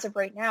again, as of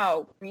right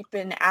now, we've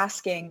been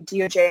asking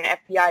DOJ and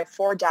FBI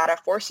for data,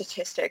 for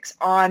statistics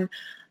on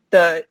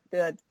the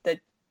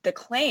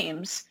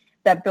claims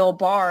that Bill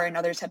Barr and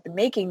others have been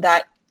making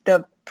that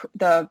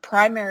the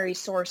primary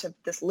source of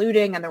this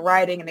looting and the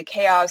rioting and the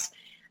chaos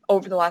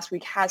over the last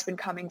week has been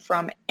coming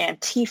from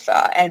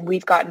Antifa, and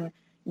we've gotten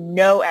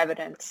no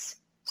evidence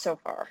so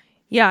far.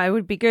 Yeah, it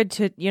would be good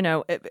to,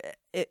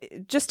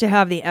 just to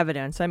have the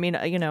evidence. I mean,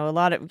 a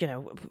lot of,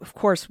 of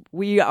course,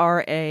 we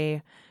are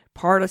a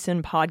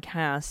partisan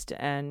podcast,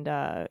 and,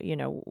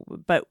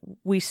 but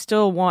we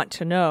still want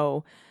to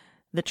know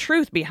the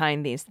truth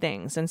behind these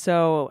things. And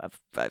so,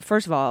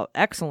 first of all,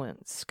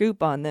 excellent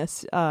scoop on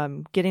this,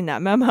 getting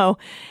that memo.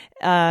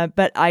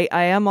 But I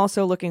am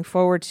also looking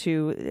forward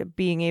to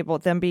being able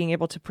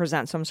to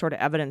present some sort of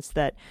evidence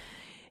that,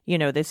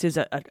 this is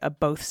a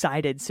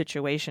both-sided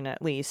situation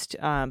at least.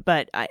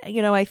 But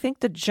I think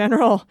the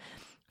general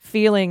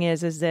feeling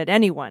is that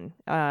anyone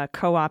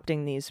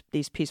co-opting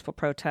these peaceful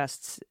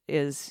protests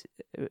is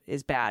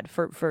bad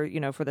for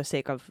the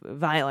sake of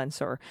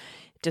violence or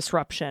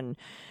disruption.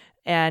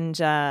 And,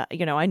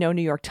 I know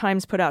New York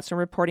Times put out some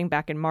reporting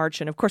back in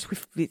March. And of course,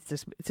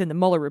 it's in the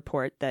Mueller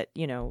report that,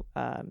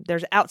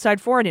 there's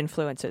outside foreign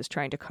influences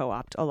trying to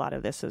co-opt a lot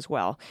of this as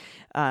well,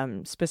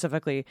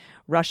 specifically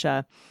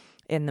Russia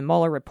in the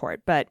Mueller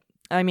report. But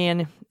I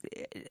mean,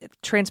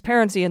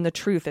 transparency and the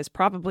truth is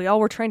probably all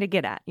we're trying to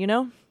get at,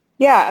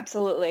 Yeah,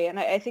 absolutely. And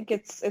I think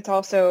it's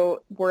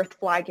also worth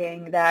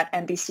flagging that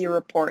NBC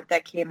report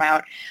that came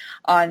out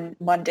on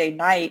Monday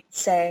night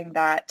saying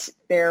that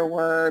there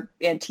were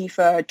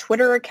Antifa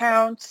Twitter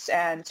accounts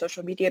and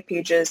social media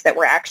pages that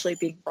were actually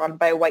being run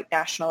by white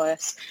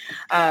nationalists,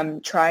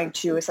 trying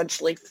to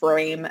essentially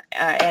frame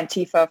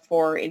Antifa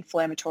for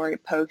inflammatory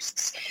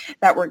posts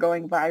that were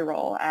going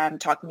viral,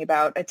 talking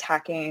about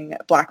attacking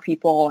Black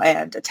people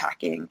and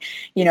attacking,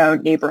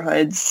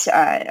 neighborhoods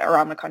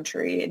around the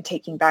country and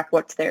taking back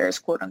what's theirs,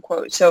 quote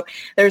unquote. So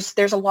there's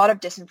a lot of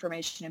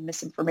disinformation and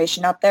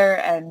misinformation out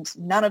there, and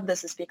none of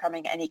this is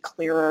becoming any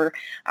clearer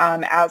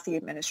as the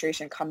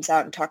administration comes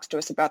out and talks to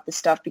us about this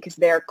stuff, because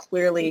they're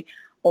clearly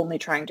only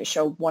trying to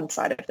show one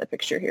side of the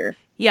picture here.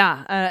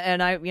 Yeah,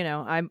 and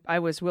I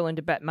was willing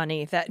to bet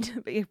money that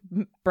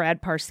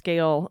Brad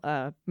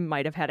Parscale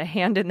might have had a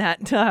hand in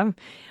that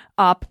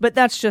op, but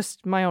that's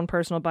just my own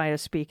personal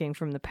bias speaking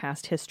from the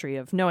past history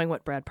of knowing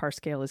what Brad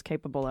Parscale is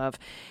capable of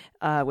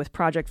with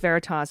Project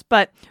Veritas.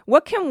 But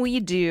what can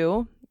we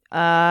do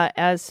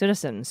as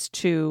citizens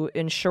to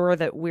ensure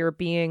that we're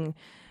being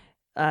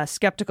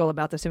skeptical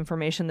about this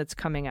information that's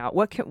coming out?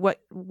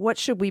 What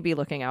should we be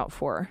looking out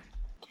for?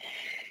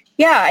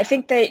 Yeah, I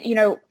think that,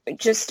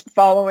 just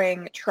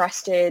following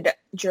trusted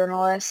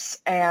journalists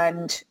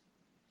and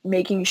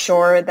making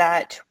sure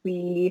that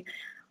we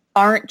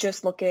aren't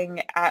just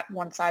looking at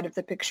one side of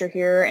the picture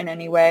here in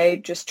any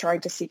way, just trying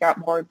to seek out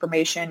more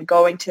information,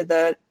 going to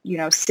the,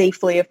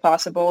 safely if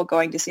possible,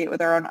 going to see it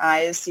with our own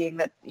eyes, seeing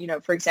that,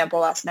 for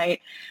example, last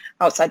night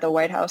outside the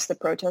White House, the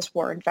protests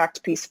were in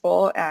fact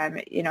peaceful,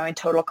 in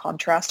total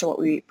contrast to what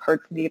we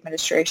heard from the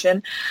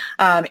administration.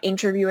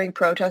 Interviewing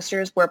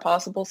protesters where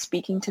possible,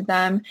 speaking to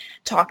them,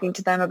 talking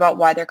to them about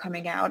why they're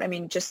coming out. I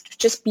mean,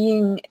 just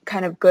being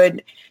kind of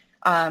good,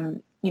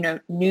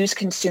 news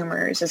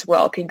consumers as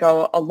well can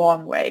go a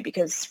long way,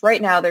 because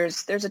right now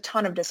there's a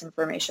ton of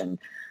disinformation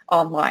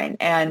online,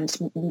 and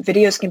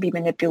videos can be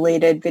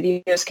manipulated,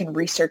 videos can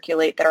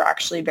recirculate that are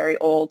actually very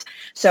old.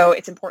 So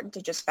it's important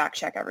to just fact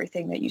check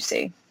everything that you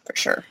see, for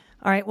sure.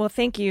 All right. Well,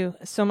 thank you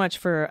so much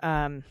for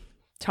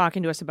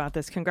talking to us about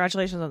this.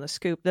 Congratulations on the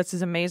scoop. This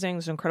is amazing.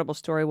 It's an incredible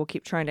story. We'll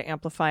keep trying to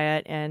amplify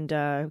it,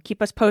 and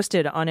keep us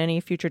posted on any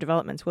future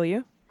developments, will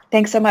you?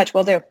 Thanks so much.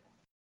 Will do.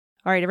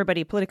 All right,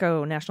 everybody.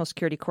 Politico national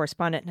security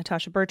correspondent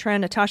Natasha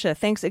Bertrand. Natasha,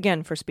 thanks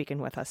again for speaking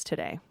with us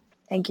today.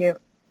 Thank you.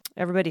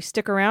 Everybody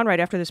stick around.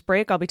 Right after this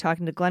break, I'll be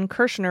talking to Glenn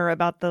Kirschner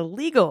about the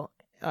legal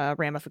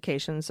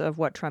ramifications of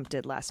what Trump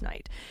did last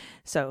night.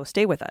 So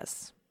stay with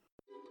us.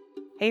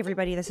 Hey,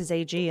 everybody. This is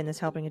AG, and this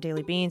Helping of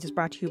Daily Beans is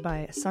brought to you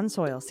by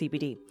Sunsoil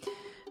CBD.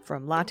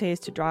 From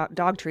lattes to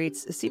dog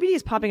treats, CBD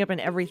is popping up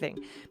in everything,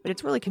 but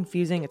it's really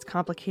confusing. It's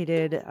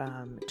complicated,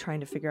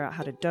 trying to figure out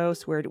how to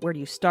dose, where do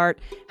you start,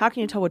 how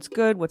can you tell what's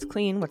good, what's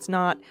clean, what's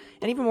not,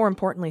 and even more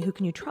importantly, who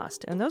can you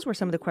trust? And those were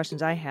some of the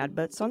questions I had,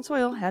 but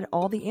Sunsoil had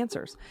all the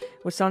answers.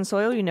 With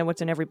Sunsoil, you know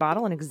what's in every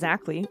bottle and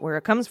exactly where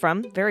it comes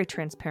from. Very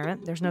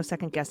transparent. There's no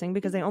second guessing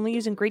because they only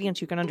use ingredients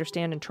you can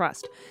understand and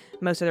trust.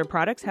 Most of their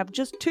products have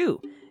just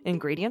 2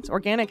 ingredients: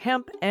 organic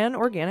hemp and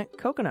organic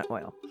coconut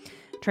oil.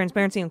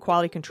 Transparency and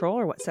quality control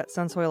are what sets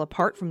Sunsoil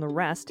apart from the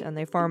rest, and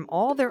they farm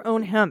all their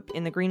own hemp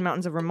in the Green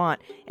Mountains of Vermont,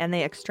 and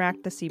they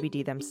extract the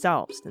CBD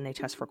themselves. And they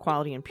test for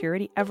quality and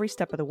purity every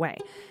step of the way.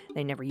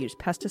 They never use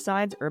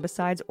pesticides,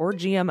 herbicides, or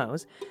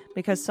GMOs.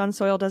 Because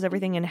Sunsoil does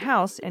everything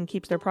in-house and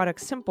keeps their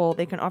products simple,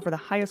 they can offer the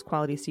highest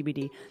quality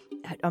CBD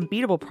at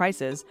unbeatable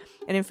prices.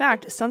 And in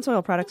fact,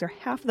 Sunsoil products are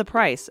half the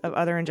price of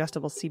other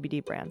ingestible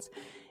CBD brands.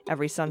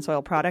 Every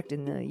Sunsoil product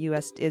in the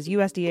U.S. is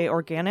USDA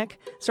organic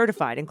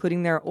certified,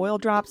 including their oil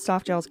drops,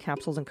 soft gels,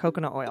 capsules, and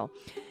coconut oil.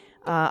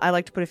 I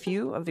like to put a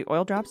few of the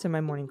oil drops in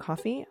my morning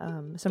coffee.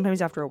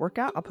 Sometimes after a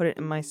workout, I'll put it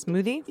in my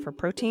smoothie for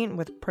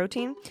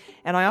protein,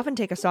 and I often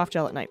take a soft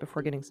gel at night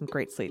before getting some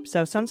great sleep.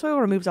 So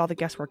Sunsoil removes all the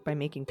guesswork by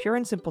making pure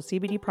and simple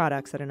CBD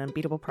products at an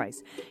unbeatable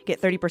price.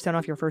 Get 30%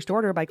 off your first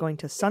order by going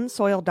to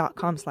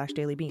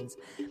sunsoil.com/dailybeans.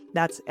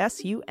 That's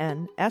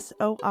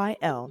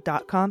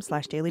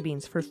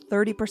sunsoil.com/dailybeans for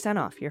 30%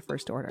 off your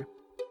first order.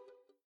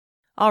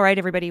 All right,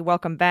 everybody,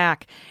 welcome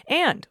back.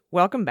 And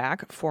welcome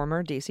back,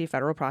 former D.C.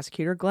 federal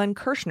prosecutor Glenn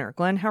Kirschner.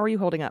 Glenn, how are you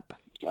holding up?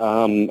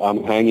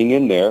 I'm hanging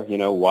in there,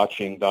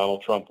 watching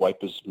Donald Trump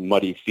wipe his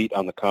muddy feet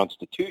on the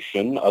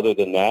Constitution. Other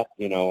than that,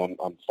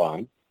 I'm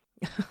fine.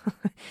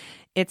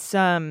 It's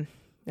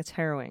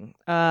harrowing.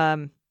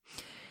 And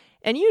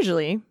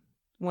usually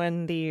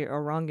when the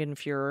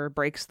Orangenführer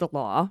breaks the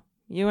law,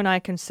 You and I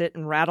can sit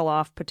and rattle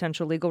off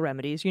potential legal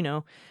remedies,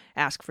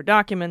 ask for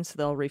documents,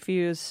 they'll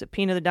refuse,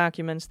 subpoena the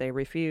documents, they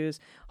refuse,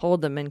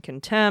 hold them in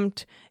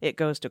contempt, it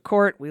goes to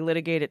court, we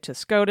litigate it to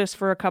SCOTUS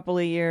for a couple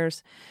of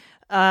years.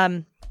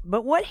 But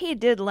what he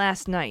did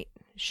last night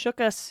shook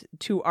us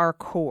to our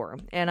core,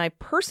 and I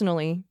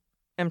personally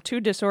am too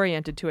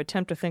disoriented to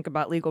attempt to think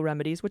about legal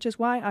remedies, which is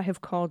why I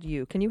have called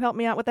you. Can you help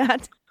me out with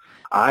that?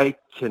 I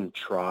can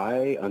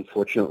try.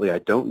 Unfortunately, I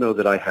don't know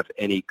that I have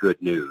any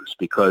good news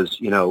because,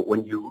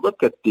 when you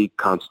look at the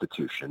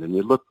Constitution and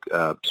you look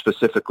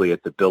specifically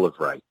at the Bill of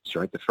Rights,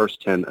 right, the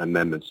first 10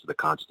 amendments to the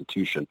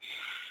Constitution,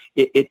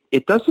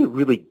 it doesn't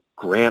really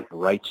grant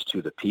rights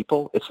to the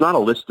people. It's not a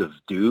list of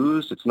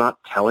dues. It's not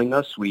telling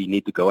us we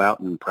need to go out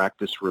and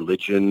practice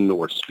religion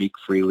or speak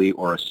freely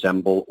or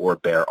assemble or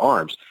bear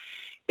arms.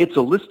 It's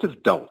a list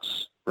of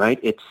don'ts, right?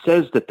 It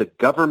says that the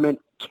government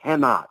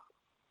cannot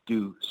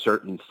do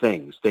certain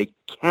things. They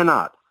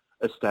cannot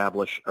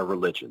establish a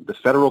religion. The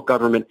federal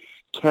government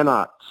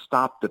cannot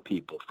stop the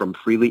people from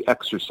freely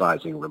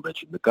exercising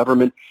religion. The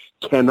government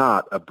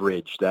cannot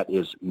abridge, that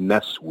is,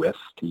 mess with,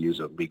 to use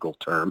a legal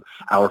term,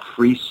 our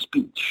free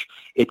speech.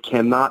 It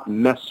cannot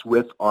mess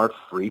with our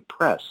free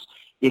press.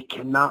 It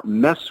cannot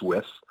mess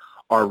with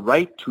our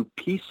right to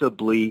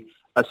peaceably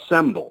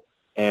assemble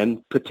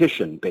and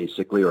petition,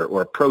 basically,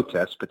 or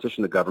protest,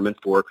 petition the government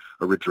for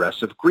a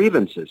redress of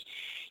grievances.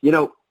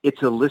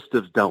 It's a list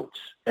of don'ts.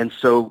 And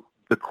so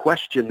the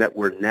question that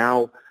we're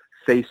now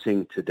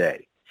facing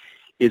today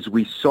is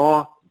we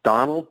saw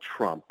Donald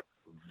Trump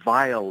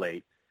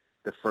violate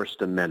the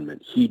First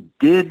Amendment. He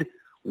did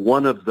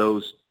one of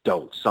those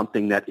don'ts,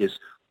 something that is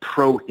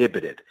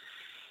prohibited.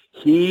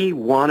 He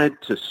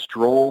wanted to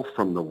stroll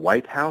from the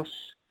White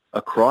House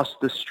across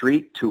the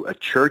street to a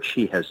church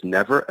he has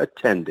never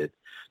attended,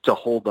 to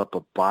hold up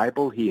a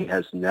Bible he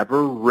has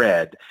never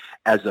read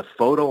as a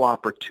photo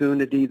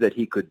opportunity that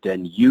he could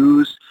then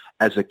use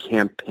as a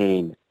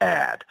campaign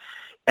ad.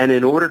 And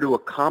in order to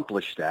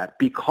accomplish that,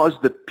 because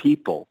the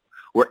people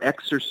were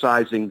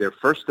exercising their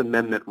First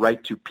Amendment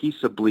right to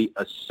peaceably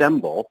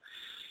assemble,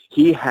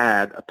 he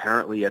had,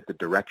 apparently at the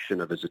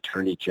direction of his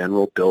Attorney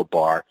General, Bill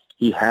Barr,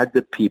 he had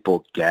the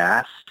people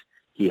gassed,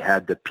 he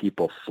had the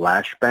people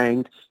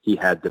flashbanged, he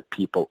had the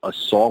people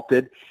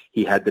assaulted,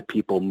 he had the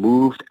people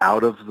moved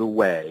out of the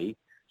way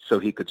so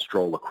he could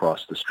stroll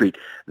across the street.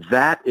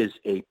 That is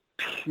a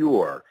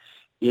pure,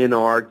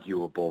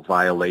 inarguable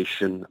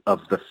violation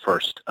of the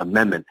First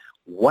Amendment.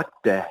 What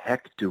the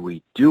heck do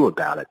we do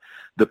about it?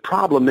 The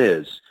problem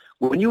is,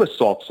 when you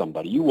assault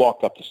somebody, you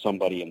walk up to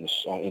somebody in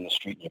the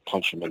street and you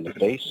punch them in the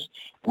face,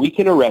 we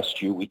can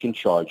arrest you, we can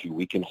charge you,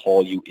 we can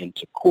haul you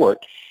into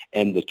court,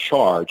 and the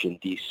charge in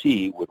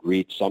D.C. would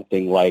read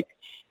something like,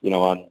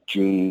 on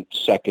June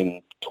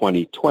 2nd,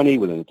 2020,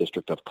 within the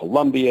District of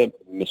Columbia,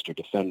 Mr.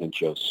 Defendant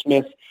Joe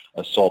Smith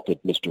assaulted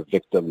Mr.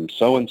 Victim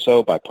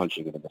so-and-so by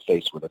punching him in the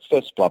face with a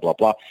fist, blah, blah,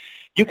 blah.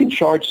 You can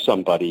charge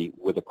somebody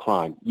with a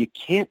crime. You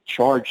can't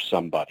charge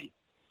somebody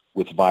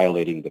with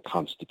violating the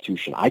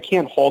Constitution. I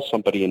can't haul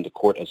somebody into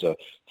court as a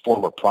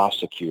former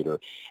prosecutor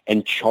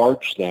and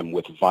charge them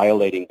with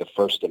violating the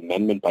First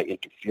Amendment by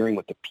interfering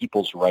with the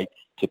people's right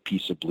to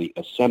peaceably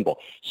assemble.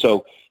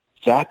 So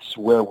that's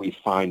where we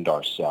find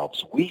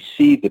ourselves. We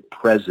see the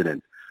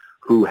president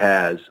who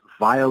has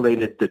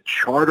violated the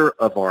charter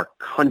of our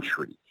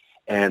country,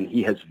 and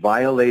he has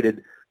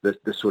violated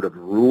the sort of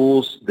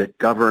rules that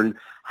govern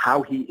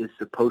how he is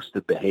supposed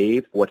to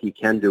behave, what he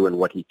can do and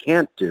what he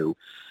can't do.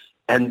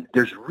 And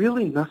there's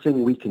really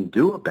nothing we can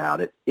do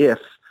about it if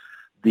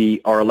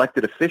our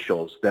elected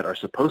officials that are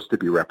supposed to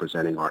be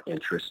representing our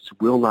interests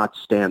will not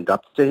stand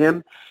up to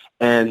him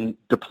and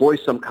deploy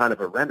some kind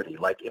of a remedy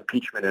like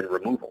impeachment and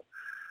removal.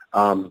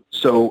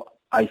 So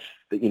I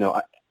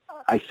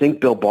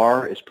think Bill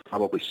Barr is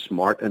probably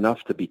smart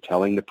enough to be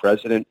telling the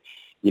president,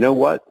 you know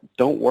what,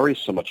 don't worry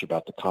so much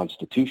about the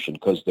Constitution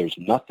because there's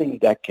nothing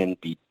that can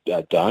be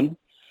done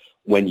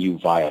when you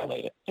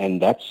violate it.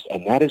 And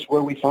that is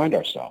where we find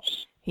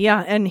ourselves.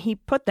 Yeah, and he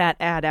put that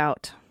ad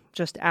out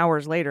just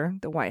hours later,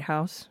 the White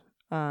House,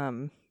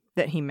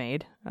 that he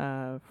made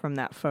from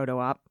that photo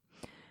op.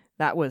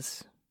 That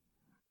was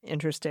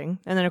interesting.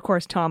 And then, of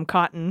course, Tom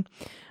Cotton,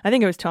 I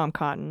think it was Tom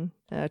Cotton,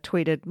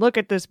 tweeted, "Look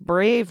at this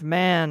brave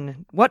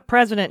man. What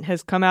president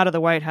has come out of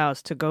the White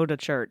House to go to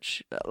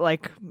church?"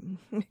 Like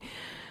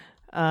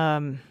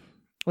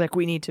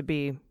we need to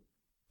be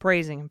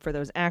praising him for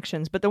those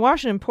actions. But the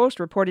Washington Post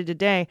reported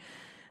today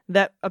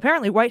that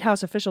apparently White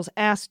House officials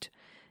asked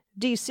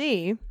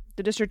D.C.,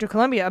 the District of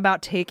Columbia,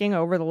 about taking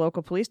over the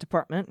local police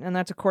department, and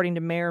that's according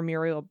to Mayor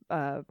Muriel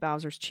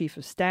Bowser's chief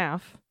of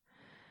staff.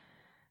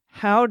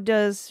 How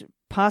does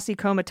Posse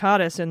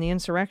Comitatus and the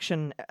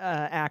Insurrection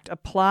Act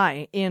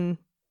apply in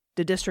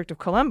the District of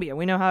Columbia?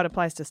 We know how it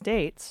applies to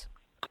states.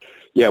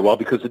 Yeah, well,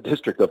 because the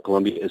District of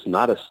Columbia is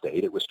not a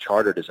state. It was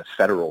chartered as a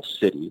federal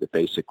city to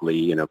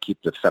basically, keep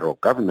the federal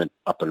government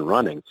up and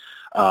running.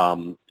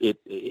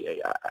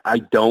 I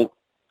don't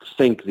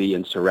think the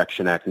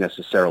Insurrection Act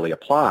necessarily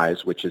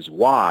applies, which is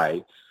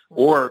why,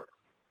 or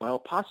Well,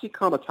 posse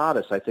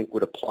comitatus, I think,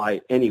 would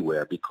apply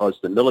anywhere because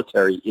the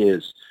military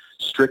is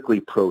strictly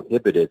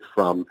prohibited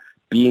from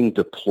being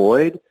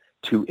deployed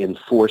to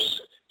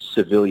enforce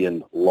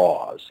civilian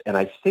laws. And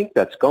I think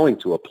that's going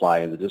to apply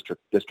in the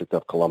District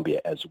of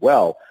Columbia as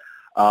well.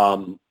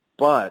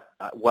 But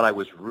what I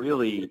was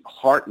really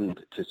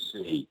heartened to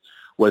see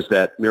was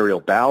that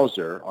Muriel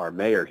Bowser, our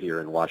mayor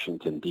here in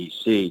Washington,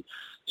 D.C.,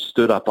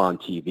 stood up on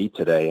TV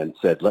today and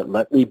said,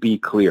 let me be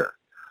clear.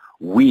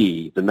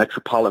 We, the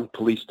Metropolitan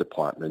Police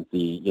Department,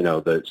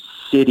 the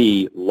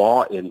city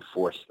law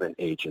enforcement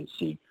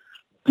agency,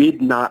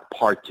 did not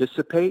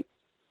participate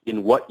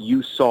in what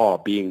you saw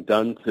being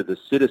done to the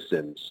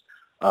citizens,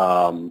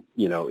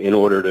 in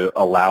order to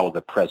allow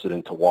the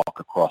president to walk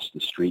across the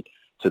street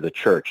to the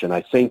church. And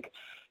I think,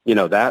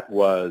 that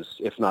was,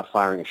 if not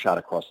firing a shot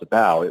across the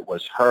bow, it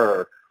was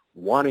her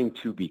wanting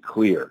to be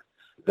clear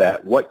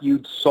that what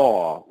you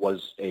saw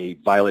was a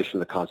violation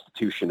of the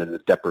Constitution and the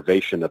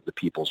deprivation of the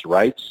people's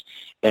rights.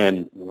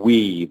 And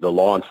we, the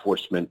law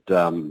enforcement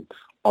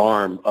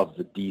arm of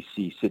the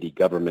D.C. city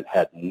government,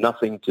 had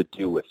nothing to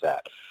do with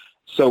that.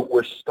 So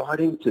we're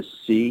starting to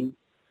see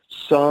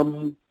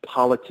some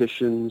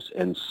politicians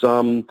and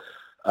some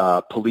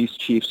police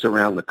chiefs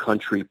around the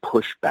country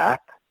push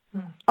back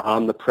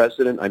on the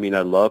president. I mean,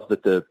 I love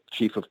that the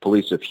chief of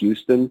police of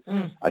Houston,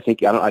 I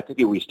think he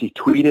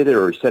tweeted it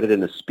or he said it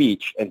in a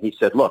speech, and he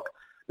said, look,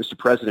 Mr.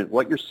 President,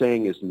 what you're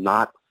saying is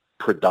not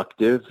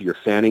productive. You're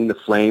fanning the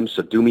flames,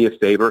 so do me a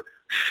favor,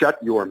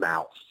 shut your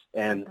mouth.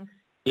 And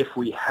if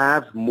we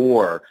have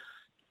more,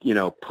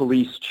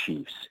 police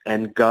chiefs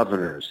and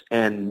governors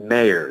and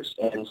mayors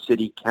and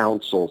city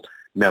council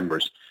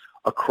members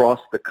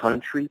across the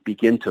country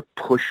begin to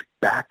push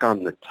back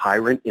on the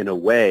tyrant in a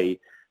way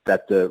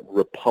that the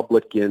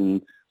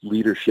Republican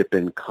leadership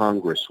in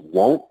Congress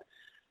won't,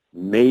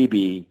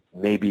 maybe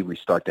we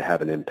start to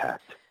have an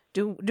impact.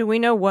 Do we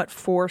know what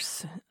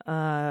force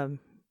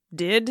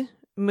did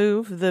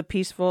move the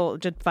peaceful,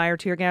 did fire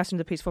tear gas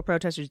into the peaceful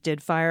protesters,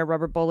 did fire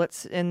rubber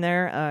bullets in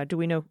there? Do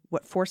we know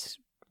what force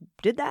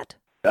did that?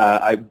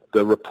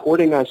 The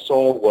reporting I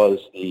saw was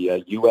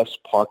the U.S.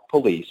 Park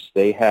Police.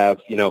 They have,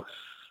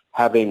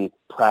 having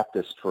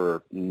practiced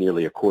for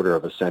nearly a quarter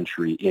of a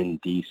century in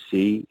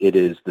D.C., it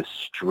is the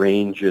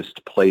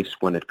strangest place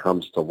when it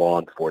comes to law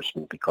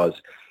enforcement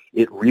because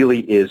it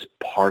really is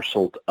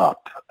parceled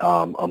up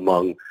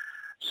among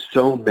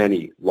so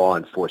many law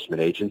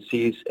enforcement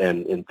agencies.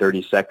 And in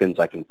 30 seconds,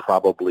 I can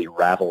probably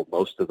rattle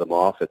most of them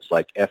off. It's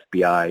like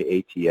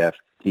FBI, ATF,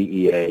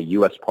 DEA,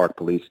 U.S. Park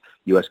Police,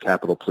 U.S.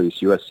 Capitol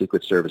Police, U.S.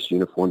 Secret Service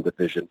Uniform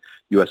Division,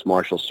 U.S.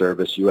 Marshal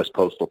Service, U.S.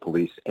 Postal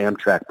Police,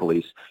 Amtrak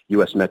Police,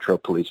 U.S. Metro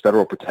Police,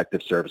 Federal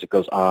Protective Service. It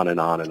goes on and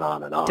on and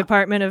on and on.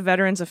 Department of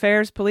Veterans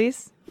Affairs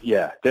Police?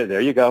 Yeah,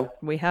 there you go.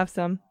 We have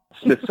some.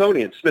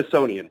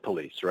 Smithsonian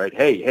Police, right?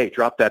 Hey,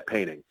 drop that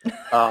painting.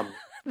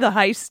 The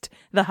heist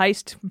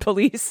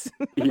police.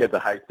 Yeah, the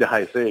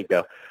heist. There you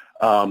go.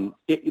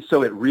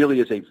 So it really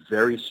is a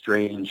very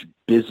strange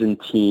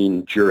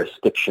Byzantine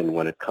jurisdiction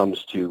when it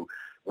comes to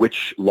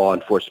which law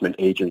enforcement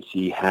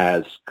agency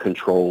has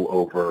control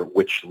over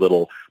which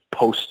little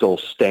postal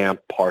stamp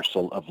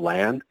parcel of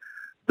land.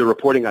 The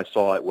reporting I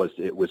saw, it was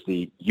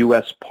the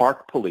U.S.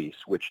 Park Police,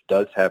 which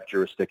does have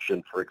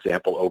jurisdiction, for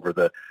example, over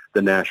the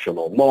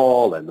National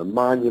Mall and the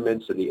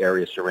monuments and the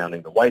area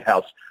surrounding the White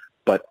House,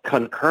 but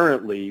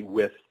concurrently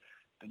with,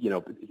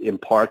 in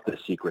part the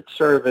Secret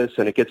Service,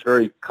 and it gets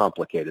very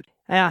complicated.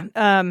 Yeah,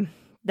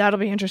 that'll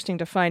be interesting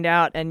to find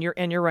out. And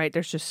you're right.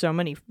 There's just so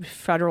many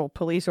federal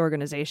police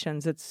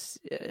organizations. It's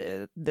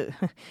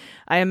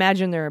I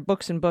imagine there are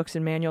books and books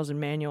and manuals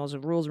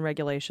of rules and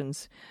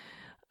regulations.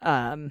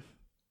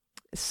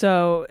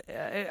 So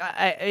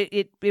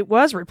it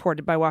was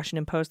reported by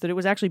Washington Post that it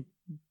was actually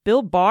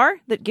Bill Barr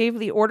that gave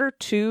the order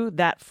to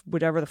that,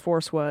 whatever the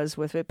force was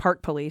with the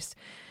Park Police,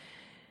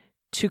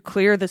 to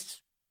clear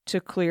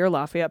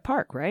Lafayette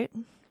Park, right?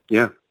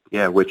 Yeah,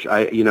 which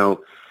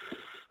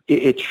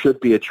it should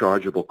be a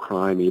chargeable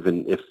crime,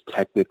 even if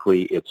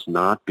technically it's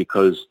not,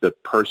 because the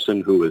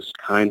person who is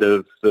kind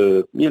of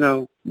the,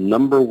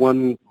 number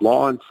one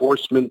law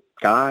enforcement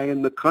guy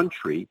in the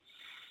country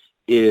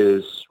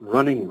is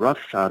running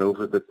roughshod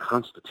over the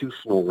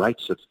constitutional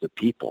rights of the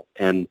people.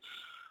 And,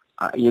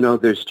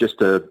 there's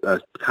just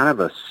a kind of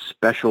a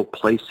special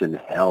place in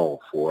hell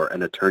for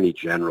an attorney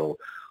general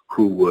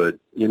who would,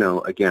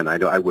 again,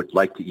 I would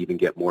like to even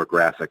get more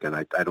graphic, and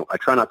I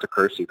try not to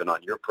curse even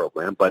on your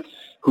program, but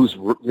who's,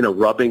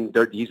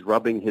 he's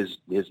rubbing his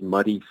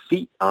muddy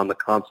feet on the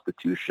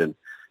Constitution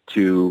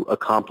to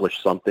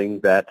accomplish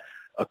something that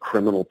a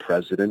criminal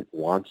president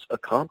wants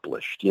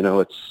accomplished.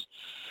 It's,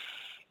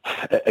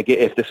 again,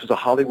 if this was a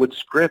Hollywood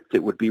script,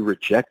 it would be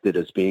rejected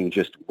as being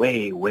just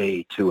way,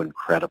 way too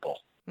incredible.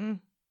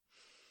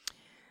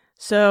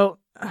 So,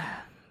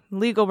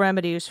 legal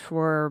remedies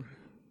for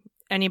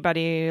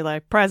anybody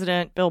like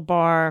President Bill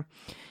Barr,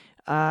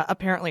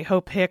 Apparently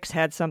Hope Hicks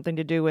had something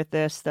to do with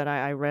this, that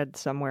I read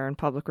somewhere in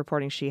public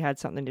reporting she had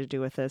something to do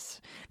with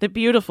this. The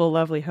beautiful,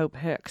 lovely Hope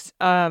Hicks.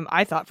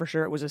 I thought for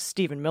sure it was a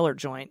Stephen Miller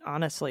joint,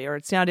 honestly, or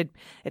it sounded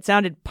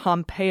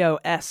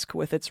Pompeo-esque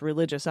with its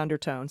religious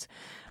undertones.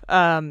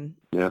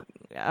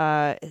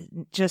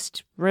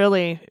 Just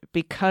really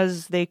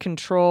because they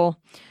control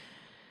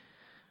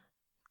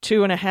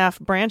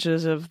 2.5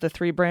 branches of the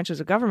 3 branches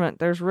of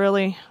government,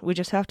 we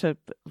just have to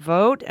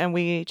vote and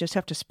we just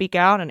have to speak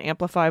out and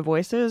amplify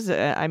voices.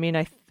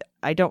 I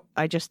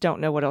just don't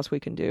know what else we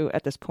can do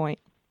at this point.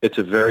 It's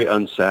a very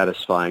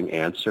unsatisfying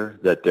answer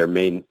that there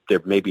may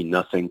be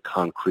nothing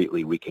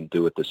concretely we can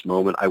do at this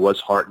moment. I was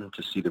heartened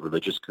to see the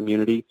religious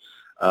community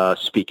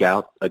speak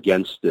out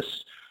against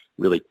this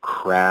really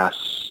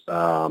crass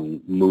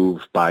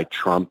move by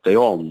Trump. They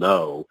all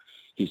know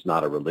he's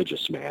not a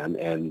religious man,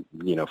 and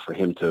for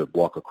him to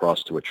walk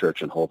across to a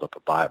church and hold up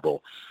a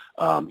Bible,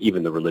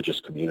 even the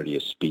religious community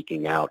is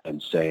speaking out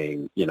and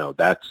saying,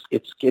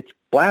 it's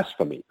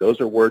blasphemy.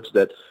 Those are words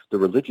that the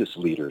religious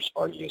leaders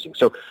are using.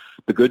 So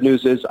the good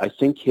news is, I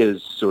think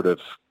his sort of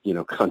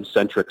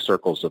concentric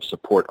circles of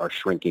support are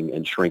shrinking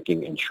and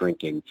shrinking and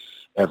shrinking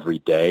every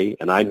day,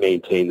 and I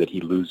maintain that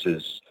he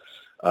loses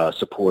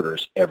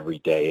supporters every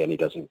day, and he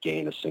doesn't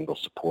gain a single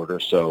supporter.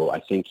 So I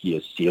think he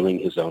is sealing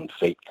his own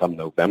fate come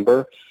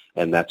November,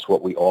 and that's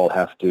what we all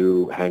have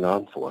to hang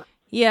on for.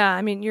 Yeah,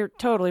 you're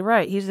totally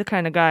right. He's the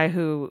kind of guy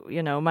who,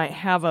 might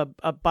have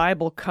a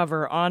Bible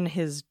cover on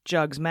his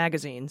Jugs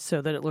magazine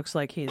so that it looks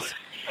like he's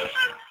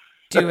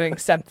doing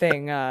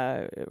something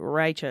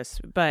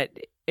righteous. But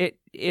it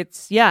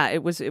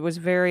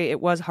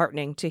was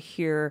heartening to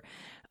hear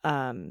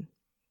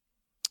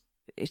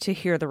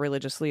the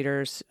religious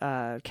leaders,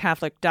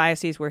 Catholic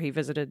diocese where he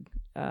visited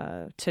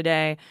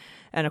today,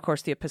 and of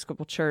course the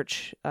Episcopal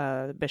Church,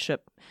 the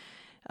bishop.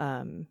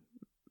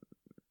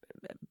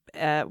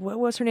 What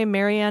was her name?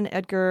 Marianne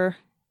Edgar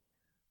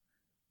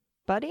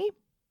Buddy?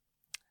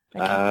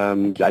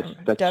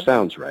 That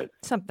sounds right.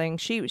 Something.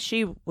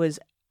 She was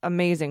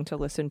amazing to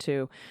listen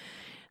to.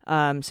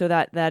 So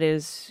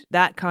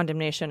that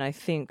condemnation, I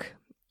think.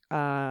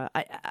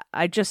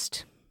 I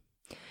just.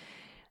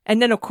 And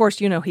then, of course,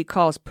 he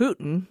calls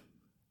Putin,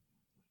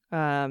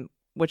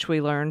 which we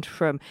learned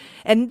from.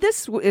 And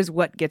this is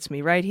what gets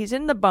me, right? He's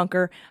in the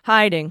bunker,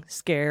 hiding,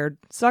 scared,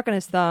 sucking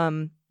his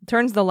thumb,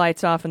 turns the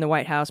lights off in the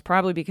White House,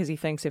 probably because he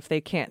thinks if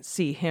they can't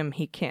see him,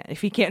 he can't.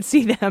 If he can't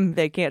see them,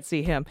 they can't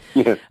see him.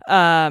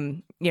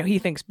 He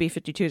thinks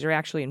B-52s are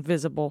actually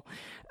invisible.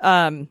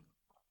 Then,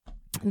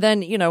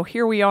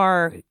 here we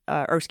are,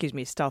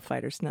 stealth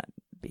fighters, not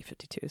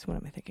B-52s. What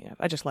am I thinking of?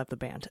 I just love the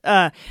band.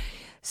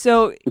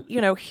 So,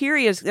 here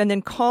he is, and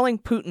then calling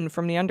Putin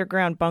from the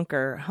underground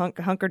bunker,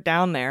 hunkered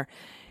down there,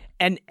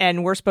 and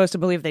we're supposed to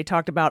believe they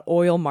talked about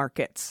oil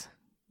markets,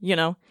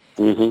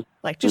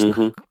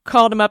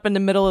 called him up in the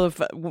middle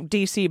of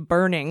D.C.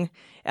 burning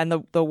and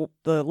the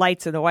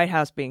lights in the White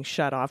House being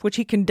shut off, which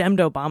he condemned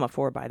Obama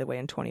for, by the way,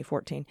 in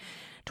 2015.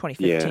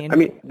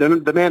 Yeah,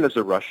 the man is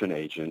a Russian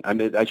agent.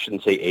 I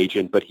shouldn't say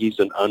agent, but he's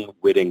an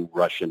unwitting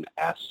Russian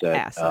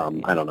asset.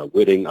 I don't know,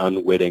 witting,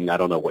 unwitting, I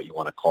don't know what you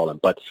want to call him.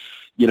 But,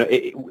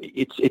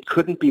 it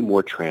couldn't be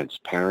more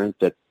transparent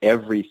that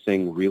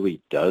everything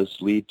really does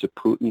lead to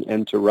Putin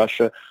and to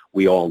Russia.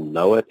 We all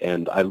know it,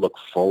 and I look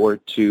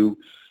forward to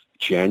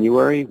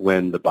January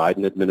when the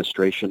Biden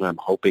administration, I'm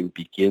hoping,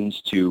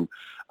 begins to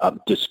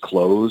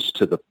disclose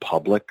to the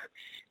public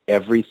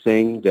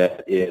everything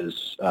that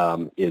is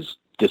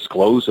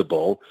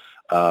disclosable.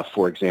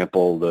 For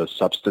example, the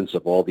substance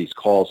of all these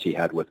calls he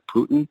had with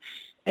Putin.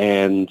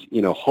 And,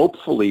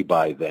 hopefully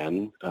by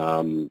then,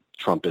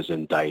 Trump is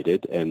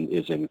indicted and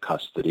is in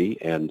custody.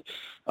 And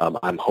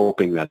I'm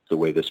hoping that's the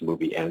way this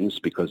movie ends,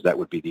 because that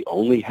would be the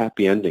only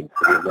happy ending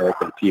for the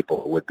American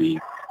people, would be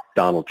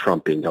Donald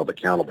Trump being held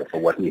accountable for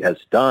what he has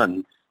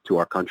done to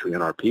our country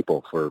and our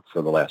people for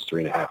the last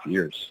 3.5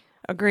 years.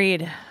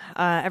 Agreed.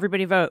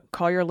 Everybody vote.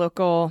 Call your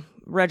local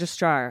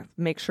registrar.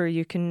 Make sure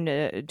you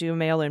can do a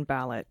mail-in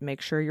ballot.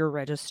 Make sure you're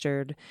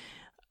registered.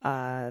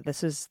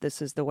 This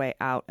is the way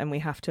out, and we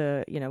have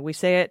to, we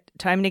say it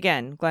time and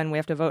again, Glenn, we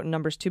have to vote in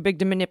numbers too big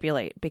to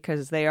manipulate,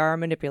 because they are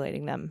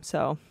manipulating them.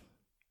 So,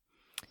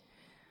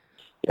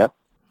 yep.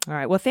 All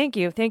right. Well, thank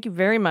you. Thank you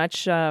very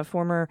much,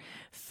 former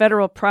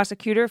federal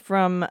prosecutor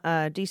from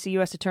D.C.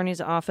 U.S. Attorney's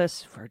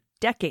Office for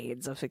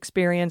decades of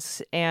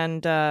experience,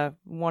 and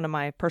one of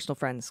my personal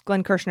friends,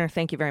 Glenn Kirschner.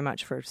 Thank you very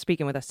much for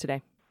speaking with us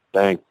today.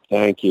 Thank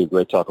you.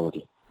 Great talking with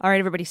you. All right,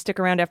 everybody, stick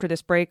around after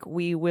this break.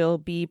 We will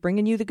be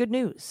bringing you the good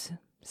news.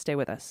 Stay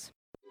with us.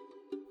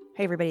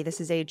 Hey, everybody, this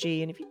is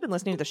AG, and if you've been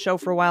listening to the show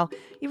for a while,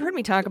 you've heard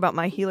me talk about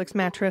my Helix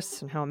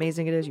mattress and how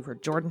amazing it is. You've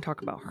heard Jordan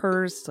talk about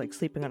hers. It's like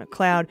sleeping on a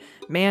cloud.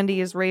 Mandy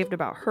has raved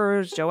about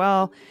hers.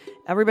 Joelle.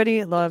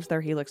 Everybody loves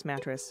their Helix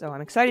mattress, so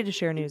I'm excited to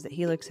share news that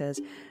Helix has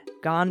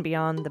gone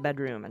beyond the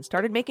bedroom and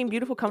started making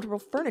beautiful, comfortable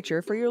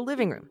furniture for your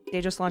living room.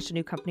 They just launched a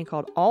new company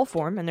called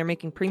Allform, and they're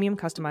making premium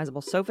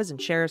customizable sofas and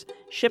chairs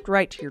shipped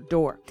right to your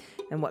door.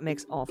 And what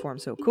makes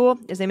Allform so cool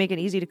is they make it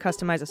easy to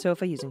customize a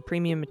sofa using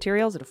premium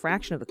materials at a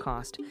fraction of the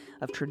cost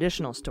of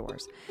traditional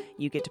stores.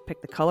 You get to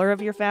pick the color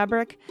of your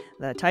fabric,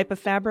 the type of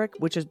fabric,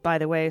 which is, by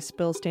the way,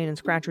 spill, stain, and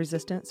scratch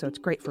resistant, so it's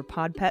great for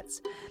pod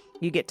pets.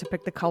 You get to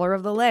pick the color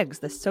of the legs,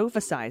 the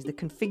sofa size, the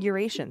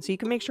configuration, so you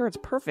can make sure it's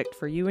perfect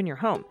for you and your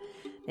home.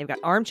 They've got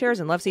armchairs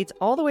and love seats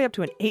all the way up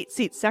to an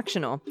 8-seat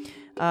sectional.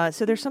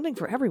 So there's something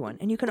for everyone.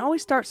 And you can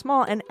always start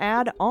small and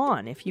add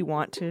on if you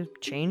want to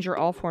change your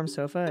Allform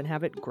sofa and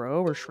have it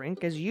grow or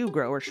shrink as you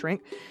grow or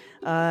shrink.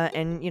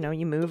 And,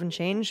 you move and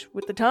change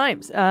with the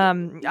times.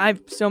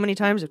 I've so many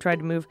times have tried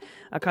to move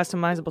a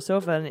customizable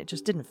sofa and it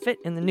just didn't fit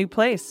in the new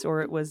place,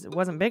 or it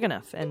wasn't big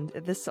enough. And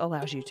this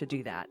allows you to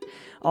do that.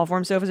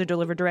 Allform sofas are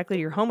delivered directly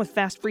to your home with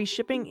fast, free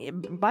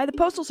shipping by the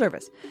Postal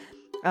Service.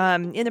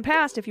 In the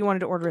past, if you wanted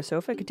to order a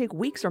sofa, it could take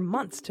weeks or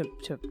months to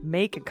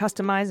make and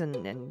customize,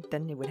 and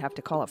then you would have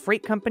to call a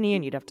freight company,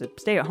 and you'd have to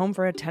stay at home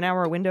for a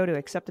 10-hour window to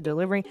accept the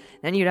delivery.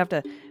 Then you'd have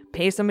to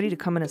pay somebody to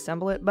come and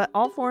assemble it. But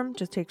Allform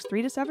just takes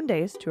 3 to 7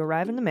 days to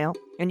arrive in the mail,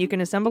 and you can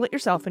assemble it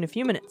yourself in a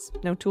few minutes.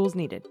 No tools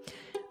needed.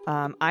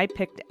 I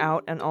picked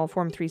out an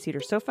Allform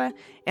 3-seater sofa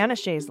and a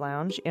chaise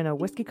lounge in a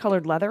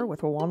whiskey-colored leather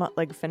with a walnut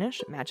leg finish.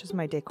 It matches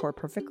my decor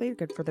perfectly.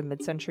 Good for the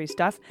mid-century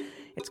stuff.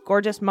 It's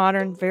gorgeous,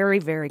 modern, very,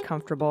 very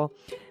comfortable.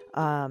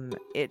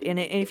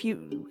 If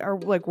you are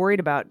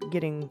worried about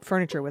getting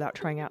furniture without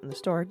trying out in the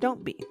store,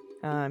 don't be.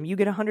 You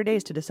get 100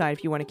 days to decide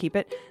if you want to keep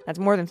it. That's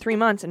more than 3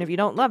 months, and if you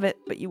don't love it,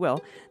 but you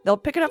will, they'll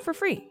pick it up for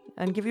free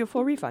and give you a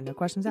full refund, no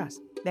questions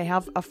asked. They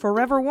have a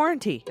forever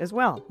warranty as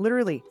well,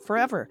 literally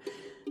forever.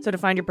 So to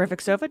find your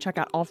perfect sofa, check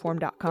out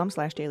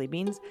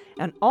allform.com/dailybeans.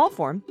 And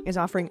Allform is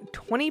offering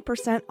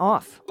 20%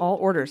 off all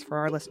orders for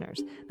our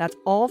listeners. That's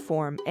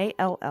Allform,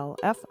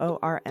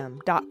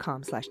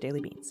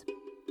 ALLFORM.com/dailybeans.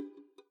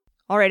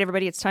 All right,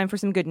 everybody, it's time for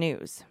some good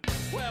news.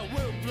 Well,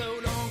 we'll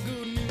float on,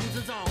 good news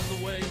is on the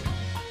way.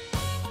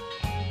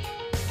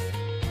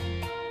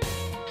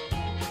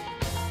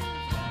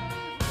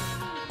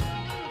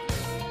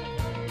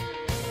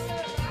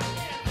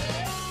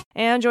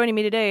 And joining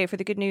me today for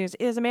the good news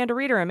is Amanda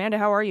Reeder. Amanda,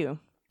 how are you?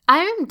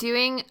 I'm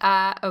doing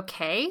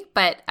okay,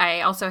 but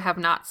I also have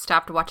not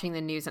stopped watching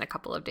the news in a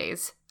couple of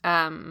days.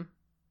 Okay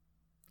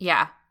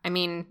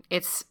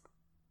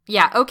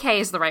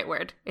is the right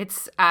word.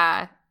 It's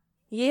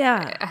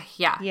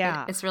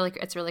it's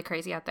really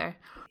crazy out there.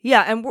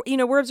 Yeah, and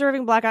we're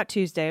observing Blackout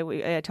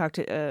Tuesday. I talked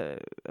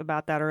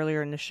about that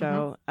earlier in the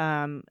show.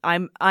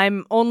 Mm-hmm.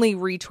 I'm only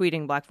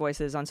retweeting Black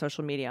voices on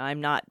social media.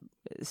 I'm not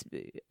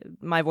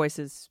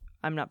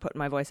putting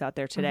my voice out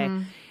there today.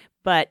 Mm-hmm.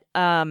 But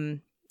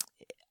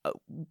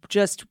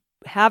just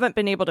haven't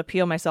been able to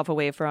peel myself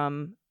away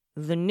from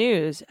the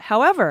news.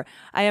 However,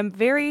 I am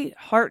very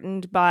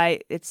heartened by,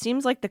 it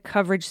seems like the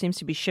coverage seems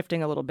to be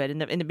shifting a little bit. In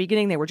the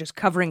beginning, they were just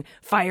covering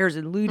fires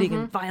and looting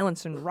mm-hmm. and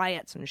violence and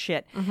riots and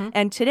shit. Mm-hmm.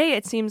 And today,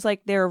 it seems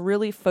like they're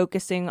really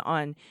focusing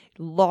on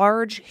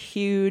large,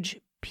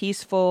 huge,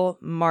 peaceful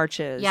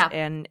marches. Yeah.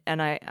 And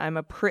I'm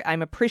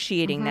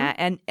appreciating mm-hmm.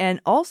 that. And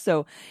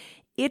also,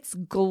 it's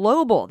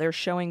global. They're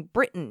showing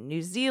Britain,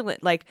 New Zealand,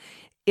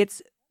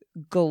 it's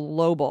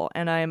global,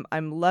 and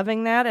I'm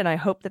loving that, and I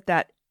hope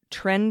that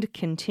trend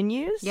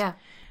continues. Yeah.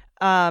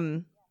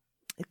 A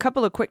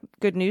couple of quick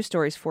good news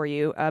stories for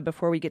you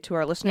before we get to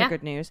our listener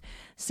good news.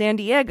 San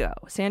Diego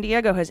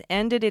has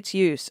ended its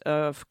use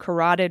of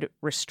carotid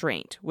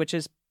restraint, which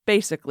is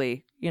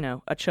basically,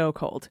 a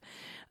chokehold,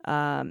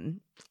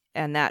 and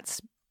that's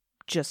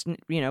just,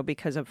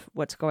 because of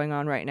what's going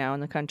on right now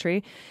in the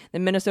country. The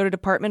Minnesota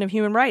Department of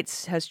Human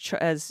Rights has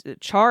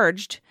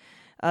charged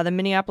the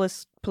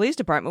Minneapolis Police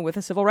Department with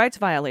a civil rights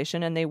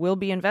violation, and they will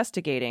be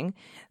investigating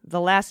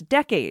the last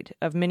decade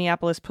of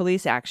Minneapolis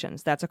police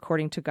actions. That's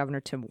according to Governor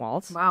Tim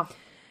Walz. Wow.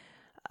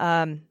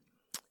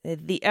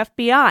 The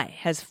FBI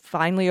has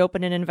finally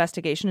opened an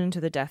investigation into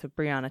the death of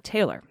Breonna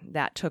Taylor.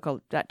 That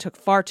took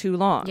far too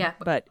long,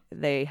 but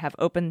they have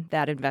opened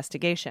that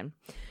investigation.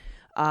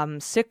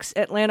 6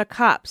 Atlanta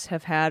cops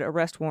have had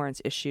arrest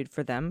warrants issued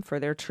for them for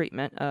their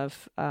treatment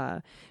of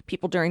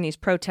people during these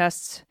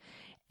protests.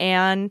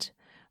 And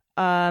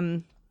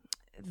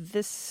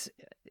this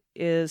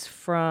is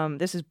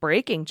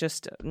breaking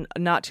just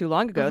not too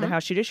long ago. Mm-hmm. The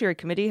House Judiciary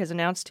Committee has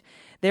announced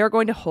they are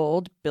going to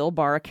hold Bill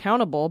Barr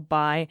accountable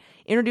by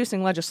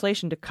introducing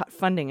legislation to cut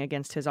funding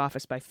against his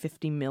office by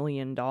 $50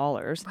 million.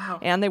 Wow.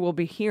 And there will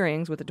be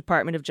hearings with the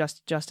Department of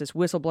Justice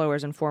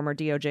whistleblowers and former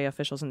DOJ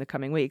officials in the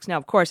coming weeks. Now,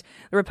 of course,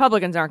 the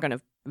Republicans aren't going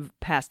to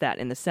pass that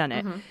in the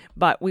Senate, mm-hmm.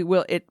 but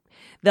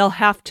they'll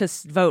have to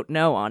vote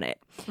no on it.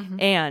 Mm-hmm.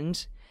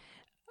 And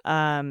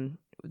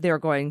they're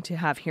going to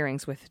have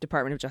hearings with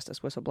Department of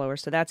Justice whistleblowers,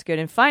 so that's good.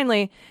 And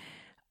finally,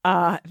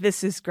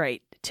 this is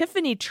great.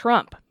 Tiffany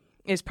Trump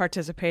is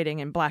participating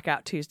in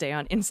Blackout Tuesday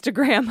on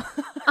Instagram.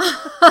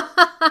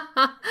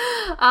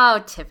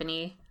 Oh,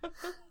 Tiffany.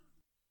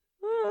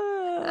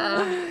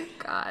 Oh,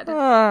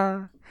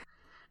 God.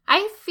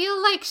 I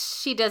feel like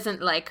she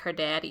doesn't like her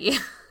daddy.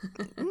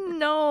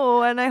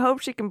 No, and I hope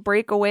she can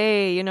break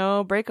away,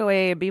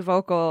 be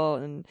vocal.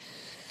 And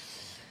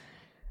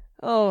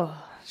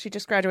She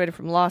just graduated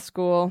from law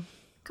school.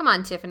 Come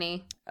on,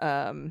 Tiffany.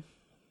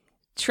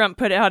 Trump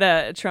put out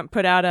a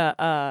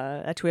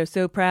that we're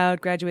so proud,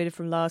 graduated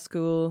from law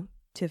school,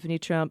 Tiffany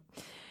Trump.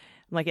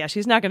 I'm like, yeah,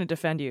 she's not going to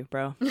defend you,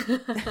 bro.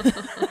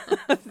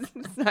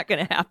 It's not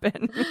going to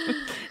happen.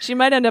 She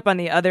might end up on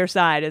the other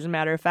side, as a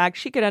matter of fact.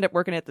 She could end up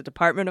working at the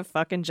Department of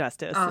fucking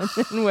Justice.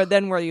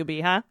 Then where you be,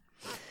 huh?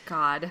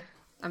 God,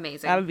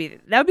 amazing. That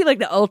would be like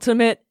the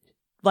ultimate,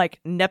 like,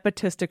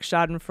 nepotistic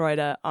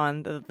Schadenfreude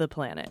on the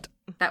planet.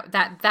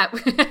 That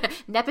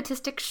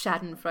Nepotistic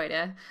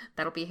Schadenfreude.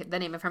 That'll be the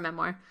name of her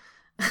memoir.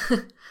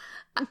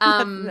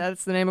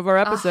 That's the name of our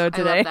episode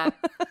today. I love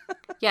that.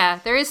 Yeah,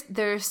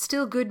 there's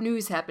still good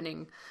news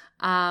happening.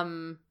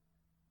 And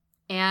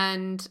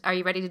are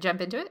you ready to jump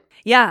into it?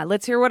 Yeah,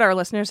 let's hear what our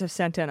listeners have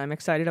sent in. I'm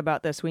excited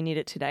about this. We need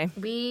it today.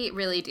 We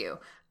really do.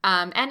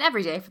 And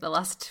every day for the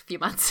last few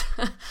months.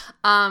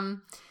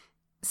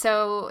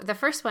 So the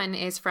first one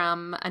is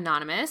from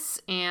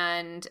Anonymous,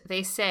 and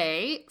they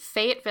say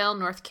Fayetteville,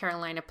 North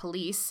Carolina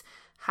police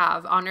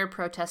have honored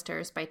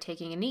protesters by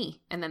taking a knee.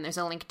 And then there's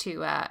a link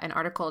to an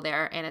article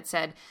there, and it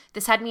said,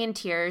 "This had me in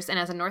tears, and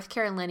as a North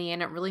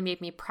Carolinian, it really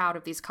made me proud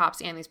of these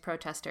cops and these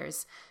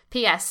protesters.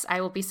 P.S. I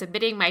will be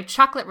submitting my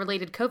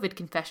chocolate-related COVID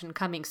confession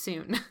coming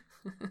soon."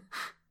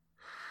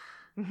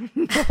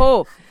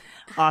 Oh,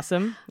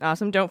 awesome.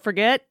 Don't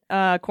forget,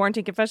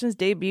 Quarantine Confessions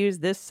debuts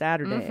this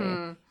Saturday.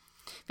 Mm-hmm.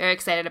 Very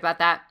excited about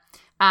that.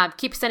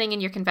 Keep sending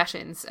in your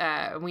confessions.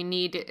 We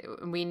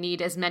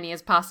need as many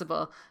as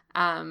possible.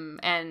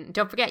 And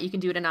don't forget, you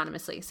can do it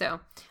anonymously. So,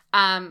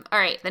 all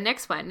right. The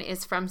next one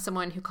is from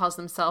someone who calls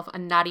themselves a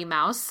naughty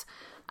mouse.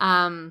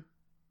 And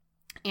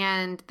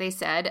they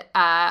said,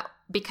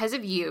 because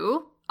of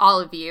you, all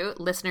of you,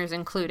 listeners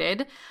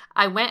included,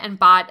 I went and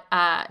bought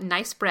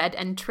nice bread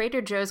and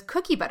Trader Joe's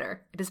cookie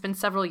butter. It has been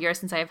several years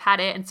since I have had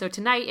it, and so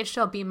tonight it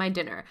shall be my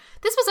dinner.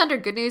 This was under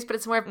good news, but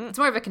it's more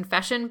of a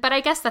confession, but I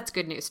guess that's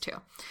good news too.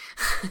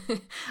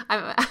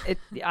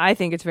 I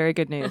think it's very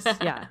good news.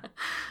 Yeah.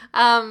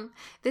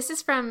 This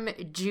is from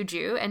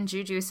Juju, and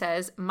Juju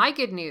says, my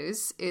good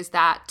news is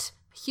that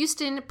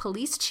Houston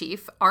Police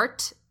Chief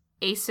Art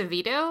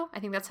Acevedo, I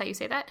think that's how you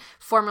say that,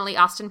 formerly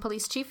Austin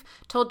Police Chief,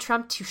 told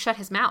Trump to shut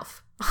his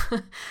mouth.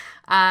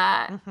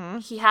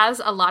 He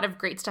has a lot of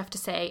great stuff to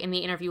say in the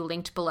interview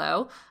linked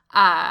below.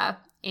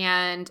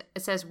 And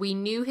it says, we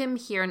knew him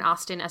here in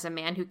Austin as a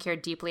man who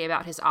cared deeply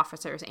about his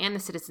officers and the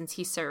citizens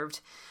he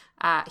served.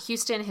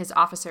 Houston, his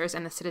officers,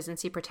 and the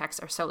citizens he protects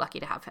are so lucky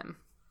to have him.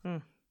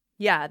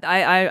 Yeah,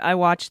 I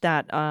watched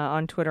that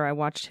on Twitter. I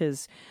watched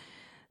his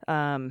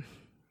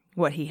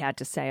what he had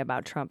to say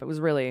about Trump. It was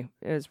really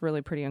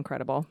pretty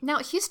incredible. Now,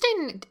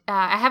 Houston,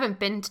 I haven't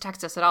been to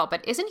Texas at all,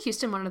 but isn't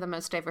Houston one of the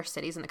most diverse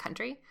cities in the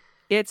country?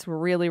 It's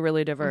really,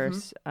 really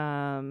diverse.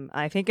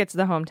 I think it's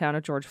the hometown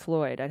of George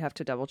Floyd. I'd have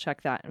to double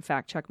check that and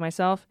fact check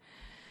myself.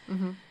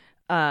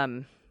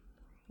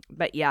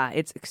 But yeah,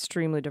 it's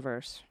extremely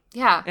diverse.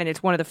 Yeah. And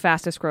it's one of the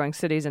fastest growing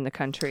cities in the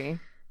country.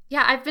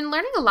 Yeah, I've been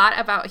learning a lot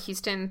about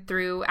Houston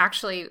through,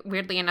 actually,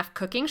 weirdly enough,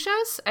 cooking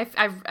shows.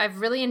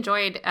 I've really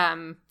enjoyed,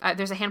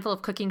 there's a handful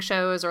of cooking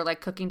shows or like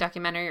cooking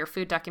documentary or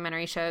food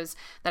documentary shows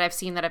that I've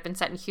seen that have been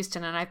set in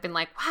Houston, and I've been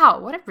like, wow,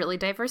 what a really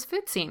diverse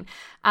food scene.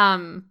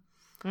 I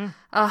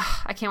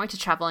can't wait to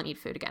travel and eat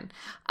food again.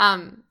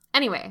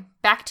 Anyway,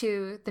 back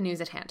to the news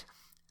at hand.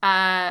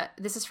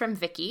 This is from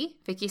Vicky.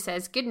 Vicky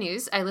says, good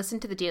news. I listen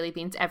to the Daily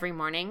Beans every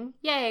morning.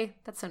 Yay.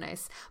 That's so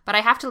nice. But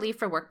I have to leave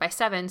for work by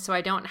 7, so I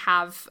don't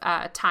have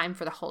time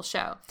for the whole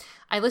show.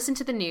 I listen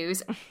to the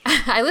news.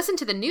 I listen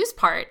to the news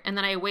part, and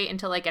then I wait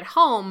until I get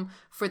home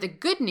for the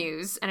good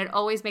news, and it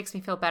always makes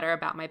me feel better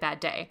about my bad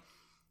day.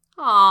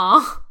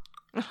 Aw.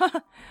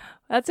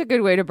 That's a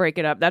good way to break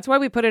it up. That's why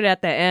we put it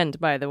at the end,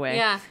 by the way.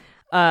 Yeah.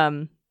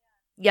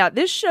 Yeah,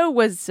 this show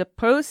was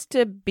supposed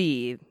to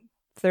be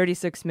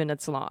 36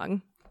 minutes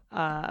long.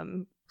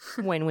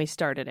 When we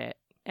started it,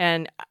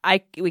 and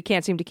we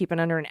can't seem to keep it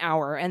under an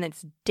hour, and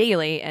it's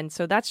daily, and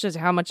so that's just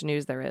how much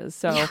news there is.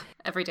 So yeah,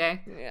 every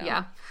day.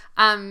 Yeah.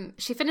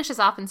 She finishes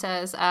off and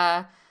says,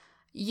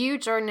 you,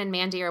 Jordan, and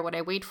Mandy are what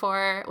I wait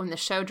for when the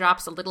show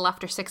drops a little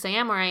after 6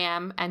 a.m. where I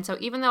am, and so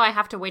even though I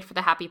have to wait for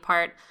the happy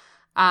part,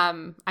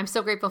 I'm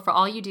so grateful for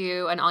all you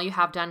do and all you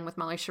have done with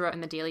Molly Sherrotte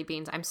and the Daily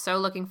Beans. I'm so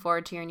looking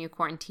forward to your new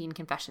quarantine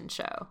confession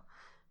show.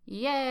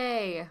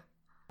 Yay.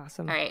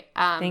 Awesome. All right.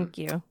 Thank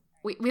you.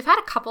 We've had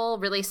a couple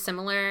really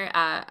similar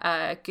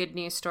good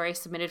news stories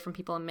submitted from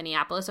people in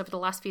Minneapolis over the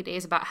last few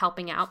days about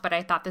helping out, but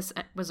I thought this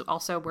was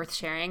also worth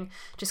sharing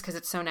just because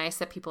it's so nice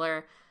that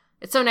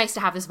it's so nice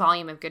to have this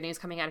volume of good news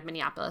coming out of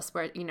Minneapolis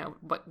where,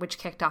 which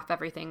kicked off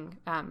everything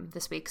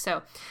this week.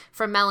 So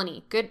for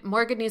Melanie,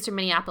 more good news from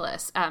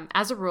Minneapolis.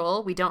 As a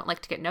rule, we don't like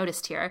to get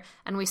noticed here,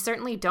 and we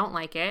certainly don't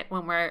like it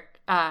when we're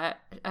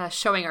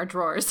showing our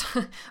drawers,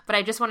 but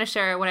I just want to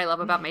share what I love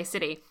about my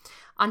city.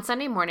 On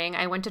Sunday morning,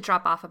 I went to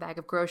drop off a bag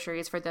of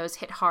groceries for those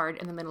hit hard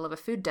in the middle of a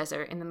food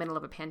desert in the middle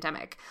of a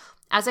pandemic.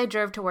 As I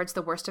drove towards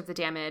the worst of the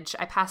damage,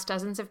 I passed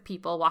dozens of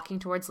people walking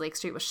towards Lake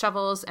Street with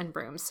shovels and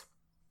brooms.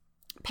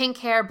 Pink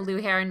hair,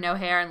 blue hair, no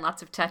hair, and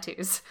lots of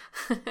tattoos.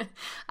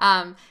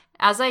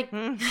 As I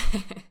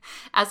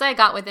as I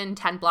got within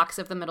 10 blocks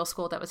of the middle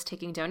school that was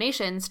taking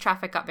donations,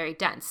 traffic got very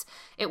dense.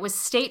 It was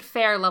state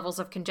fair levels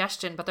of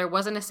congestion, but there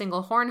wasn't a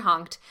single horn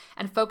honked,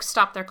 and folks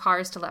stopped their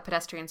cars to let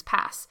pedestrians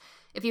pass.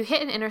 If you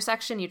hit an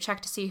intersection, you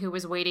check to see who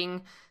was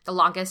waiting the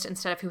longest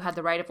instead of who had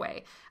the right of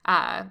way.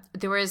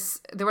 There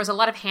was a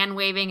lot of hand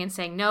waving and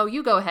saying, "No,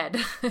 you go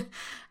ahead."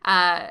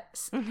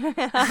 That's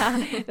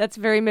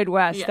very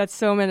Midwest. Yeah. That's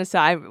so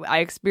Minnesota.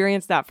 I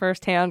experienced that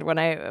firsthand when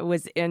I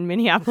was in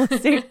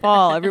Minneapolis, St.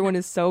 Paul. Everyone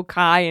is so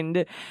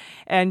kind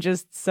and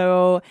just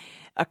so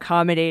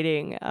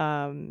accommodating.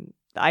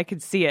 I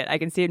could see it. I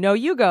can see it. No,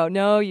 you go.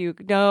 No, you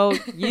go.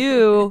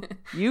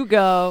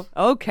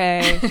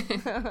 Okay.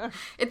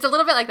 It's a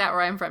little bit like that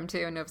where I'm from too,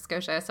 in Nova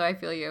Scotia. So I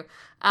feel you.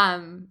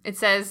 It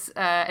says,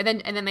 and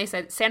then they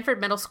said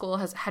Sanford Middle School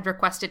had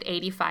requested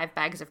 85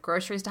 bags of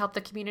groceries to help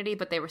the community,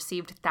 but they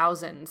received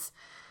thousands.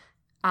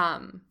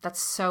 That's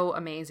so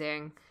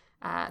amazing.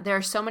 There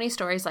are so many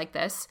stories like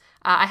this.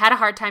 I had a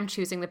hard time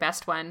choosing the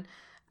best one.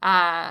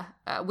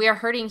 We are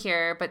hurting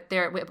here, but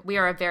we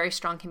are a very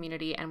strong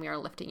community and we are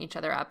lifting each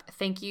other up.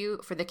 Thank you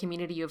for the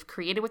community you have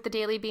created with the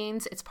Daily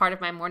Beans. It's part of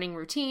my morning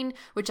routine,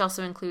 which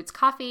also includes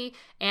coffee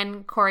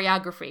and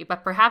choreography,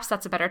 but perhaps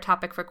that's a better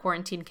topic for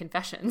quarantine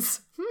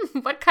confessions.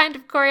 What kind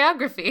of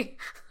choreography?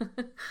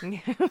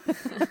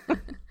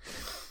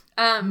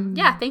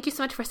 Yeah, thank you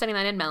so much for sending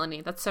that in, Melanie.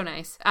 That's so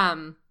nice.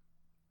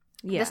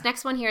 Yeah. This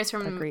next one here is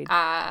Agreed.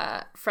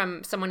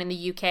 from someone in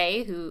the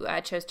UK who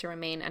chose to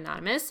remain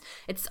anonymous.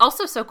 It's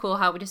also so cool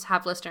how we just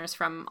have listeners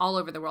from all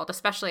over the world,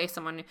 especially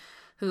someone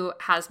who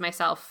has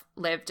myself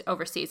lived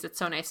overseas. It's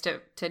so nice to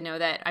know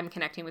that I'm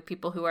connecting with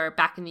people who are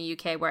back in the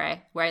UK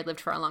where I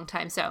lived for a long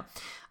time. So,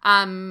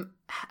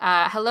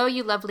 hello,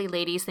 you lovely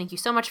ladies. Thank you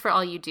so much for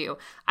all you do.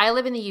 I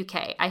live in the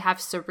UK. I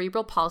have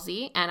cerebral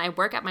palsy, and I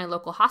work at my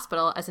local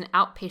hospital as an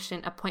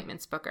outpatient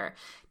appointments booker.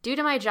 Due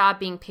to my job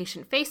being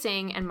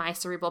patient-facing and my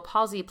cerebral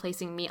palsy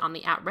placing me on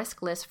the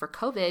at-risk list for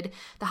COVID,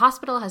 the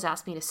hospital has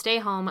asked me to stay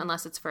home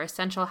unless it's for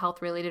essential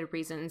health-related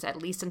reasons,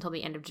 at least until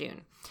the end of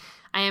June.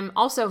 I am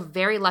also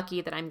very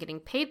lucky that I'm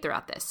getting paid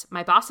throughout this.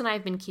 My boss and I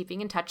have been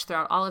keeping in touch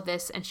throughout all of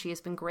this, and she has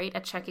been great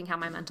at checking how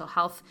my mental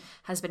health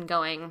has been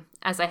going,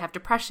 as I have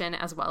depression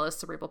as well as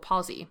cerebral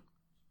palsy.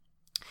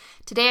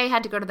 Today I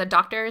had to go to the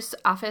doctor's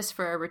office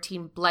for a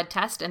routine blood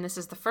test, and this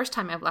is the first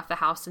time I've left the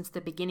house since the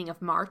beginning of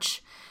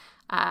March.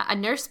 A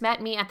nurse met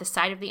me at the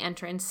side of the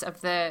entrance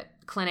of the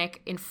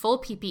clinic in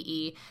full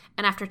PPE,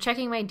 and after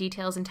checking my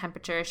details and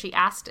temperature, she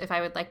asked if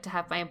I would like to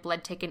have my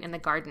blood taken in the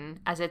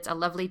garden, as it's a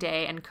lovely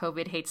day and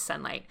COVID hates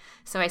sunlight.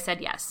 So I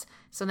said yes.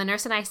 So the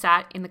nurse and I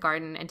sat in the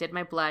garden and did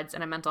my bloods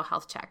and a mental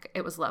health check.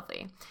 It was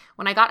lovely.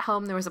 When I got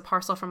home, there was a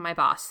parcel from my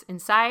boss.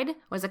 Inside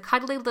was a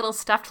cuddly little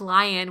stuffed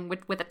lion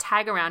with a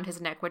tag around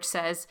his neck which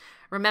says,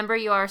 "Remember,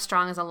 you are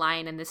strong as a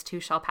lion and this too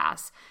shall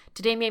pass."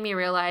 Today made me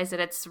realize that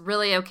it's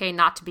really okay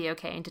not to be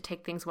okay and to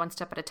take things one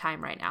step at a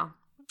time right now.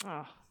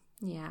 Oh.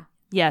 Yeah.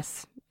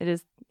 Yes, it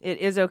is. It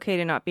is okay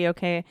to not be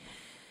okay.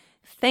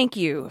 Thank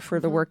you for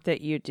the work that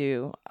you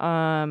do.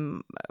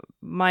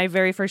 My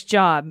very first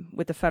job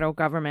with the federal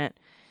government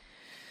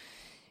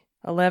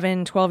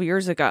 11, 12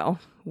 years ago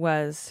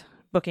was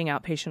booking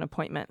outpatient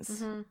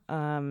appointments.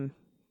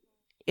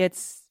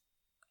 It's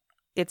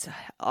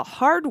a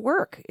hard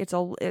work.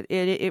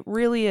 It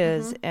really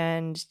is.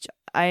 And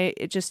I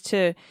just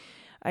hope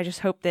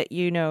that,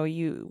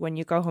 when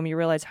you go home, you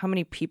realize how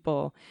many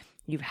people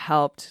you've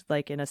helped,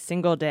 like in a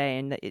single day,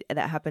 and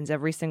that happens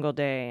every single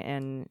day.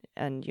 And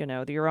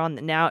you're on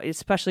now,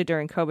 especially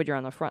during COVID, you're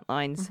on the front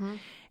lines,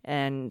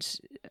 and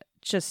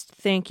just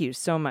thank you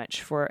so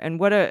much for, and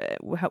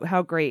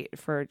how great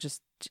for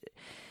just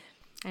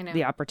I know.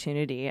 the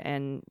opportunity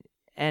and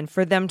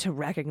for them to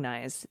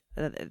recognize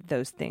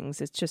those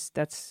things. It's just,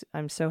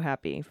 I'm so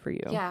happy for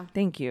you. Yeah.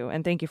 Thank you.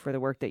 And thank you for the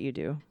work that you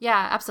do.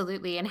 Yeah,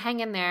 absolutely. And hang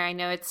in there. I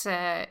know it's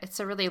a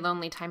really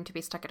lonely time to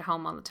be stuck at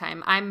home all the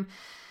time. I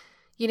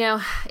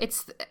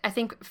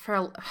think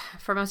for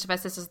most of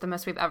us, this is the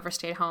most we've ever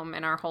stayed home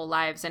in our whole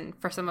lives. And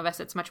for some of us,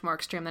 it's much more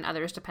extreme than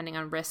others, depending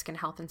on risk and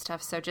health and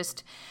stuff. So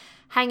just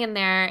hang in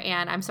there.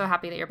 And I'm so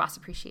happy that your boss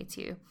appreciates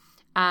you.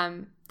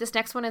 This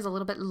next one is a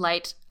little bit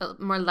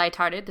more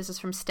lighthearted. This is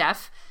from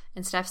Steph.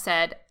 And Steph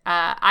said,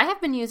 I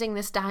have been using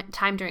this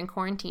time during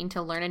quarantine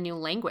to learn a new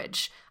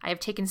language. I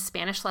have taken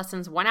Spanish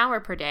lessons 1 hour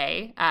per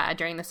day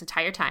during this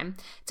entire time.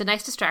 It's a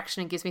nice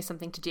distraction and gives me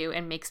something to do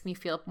and makes me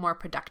feel more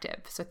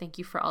productive. So thank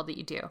you for all that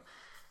you do.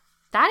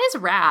 That is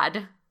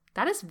rad.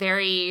 That is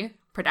very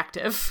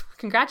productive.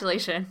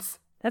 Congratulations.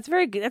 That's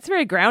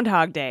very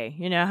Groundhog Day.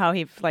 You know how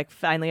he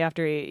finally,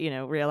 after he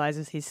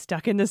realizes he's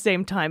stuck in the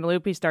same time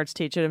loop, he starts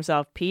teaching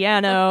himself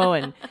piano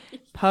and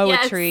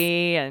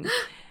poetry and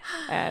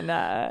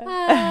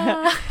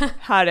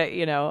how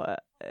to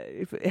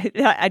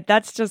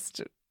that's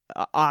just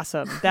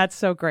awesome. That's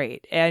so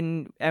great,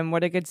 and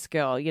what a good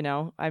skill.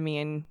 I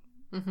mean,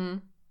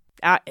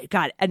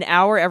 God, an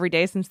hour every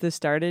day since this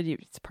started.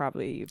 That's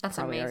probably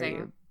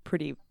amazing.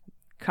 Pretty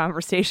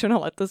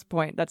conversational at this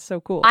point. That's so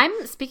cool.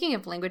 Speaking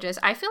of languages,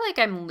 I feel like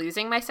I'm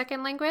losing my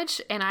second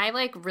language, and I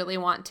really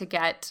want to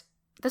get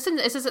this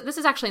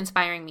is actually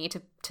inspiring me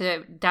to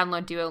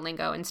download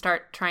Duolingo and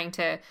start trying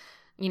to,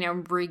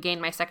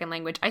 regain my second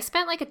language. I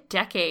spent like a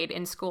decade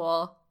in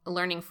school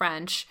learning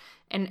French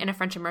in a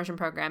French immersion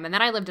program, and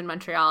then I lived in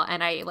Montreal,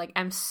 and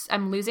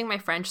I'm losing my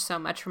French so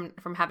much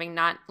from having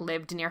not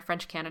lived near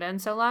French Canada in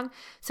so long.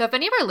 So if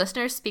any of our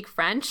listeners speak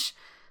French,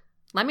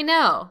 let me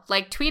know.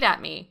 Like, tweet at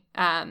me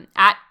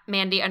at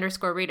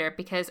Mandy_reader,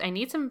 because I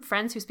need some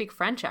friends who speak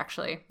French.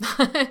 Actually,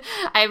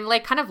 I'm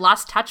like kind of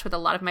lost touch with a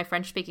lot of my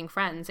French speaking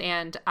friends,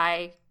 and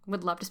I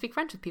would love to speak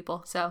French with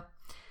people. So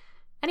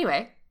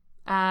anyway,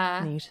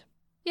 neat.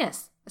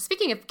 Yes.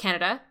 Speaking of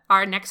Canada,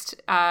 our next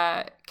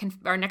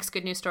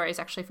good news story is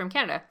actually from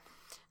Canada.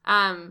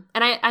 And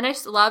I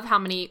just love how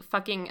many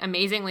fucking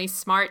amazingly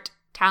smart,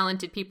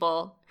 talented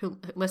people who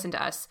listen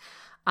to us.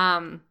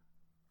 And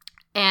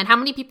how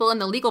many people in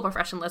the legal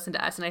profession listen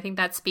to us. And I think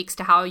that speaks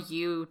to how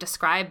you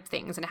describe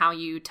things and how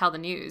you tell the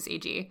news,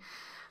 AG.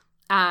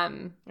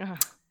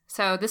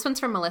 So this one's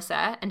from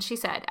Melissa, and she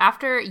said,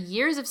 after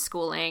years of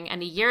schooling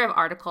and a year of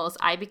articles,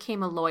 I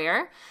became a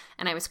lawyer,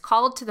 and I was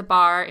called to the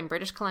bar in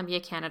British Columbia,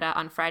 Canada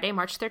on Friday,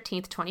 March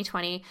 13th,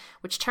 2020,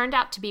 which turned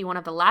out to be one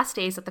of the last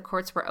days that the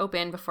courts were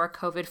open before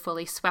COVID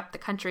fully swept the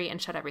country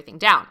and shut everything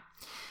down.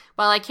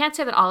 While I can't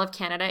say that all of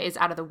Canada is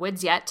out of the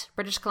woods yet,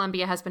 British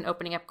Columbia has been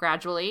opening up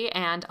gradually,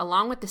 and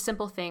along with the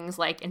simple things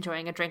like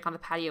enjoying a drink on the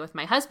patio with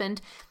my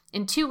husband,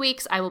 in 2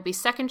 weeks I will be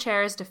second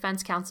chair as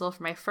defense counsel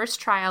for my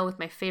first trial with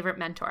my favorite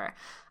mentor.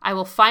 I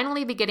will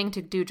finally be getting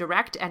to do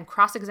direct and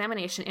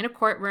cross-examination in a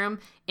courtroom,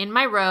 in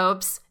my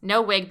robes, no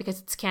wig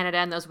because it's Canada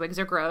and those wigs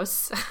are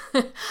gross.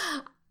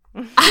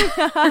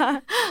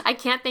 I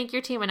can't thank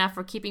your team enough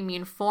for keeping me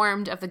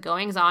informed of the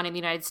goings-on in the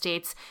United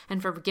States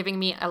and for giving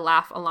me a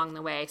laugh along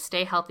the way.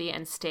 Stay healthy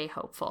and stay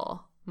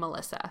hopeful.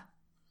 Melissa.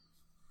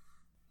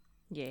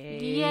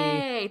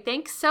 Yay.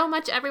 Thanks so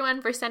much,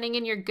 everyone, for sending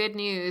in your good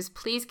news.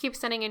 Please keep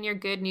sending in your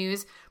good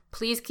news.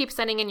 Please keep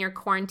sending in your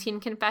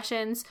quarantine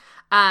confessions.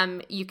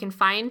 You can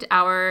find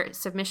our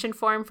submission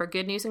form for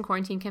good news and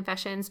quarantine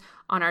confessions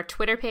on our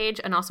Twitter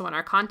page and also on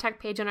our contact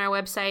page on our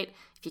website.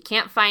 If you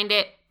can't find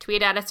it,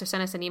 tweet at us or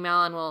send us an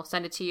email and we'll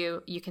send it to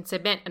you. You can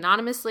submit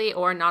anonymously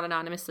or not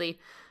anonymously,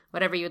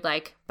 whatever you'd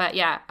like. But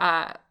yeah,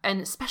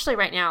 and especially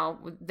right now,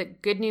 the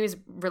good news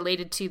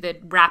related to the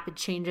rapid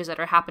changes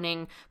that are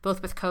happening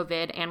both with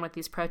COVID and with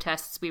these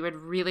protests, we would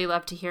really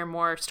love to hear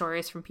more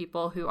stories from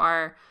people who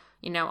are,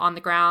 on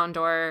the ground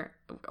or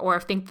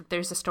think that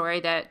there's a story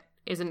that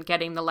isn't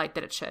getting the light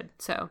that it should.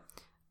 So,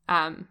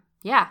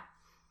 yeah.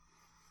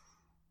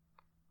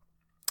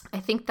 I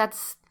think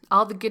that's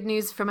all the good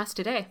news from us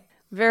today.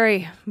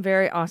 Very,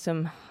 very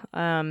awesome.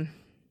 It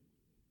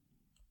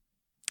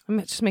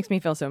just makes me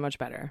feel so much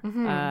better.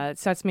 Mm-hmm. It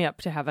sets me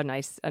up to have a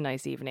nice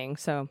evening.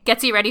 So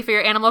gets you ready for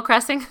your Animal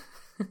Crossing.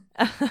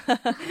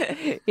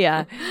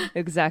 Yeah,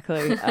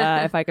 exactly.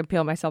 If I could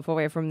peel myself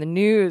away from the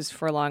news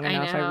for long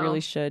enough, I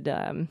really should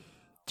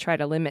try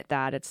to limit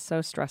that. It's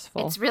so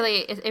stressful. It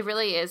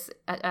really is.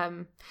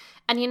 And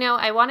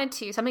I wanted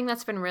to, something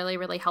that's been really,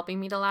 really helping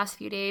me the last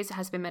few days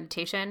has been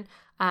meditation.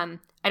 I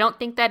don't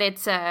think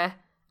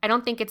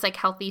it's like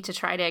healthy to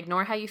try to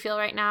ignore how you feel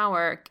right now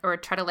or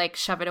try to like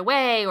shove it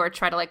away or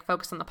try to like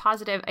focus on the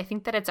positive. I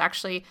think that it's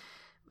actually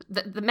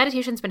the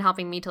meditation's been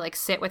helping me to like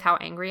sit with how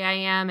angry I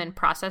am and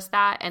process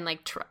that and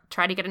like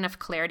try to get enough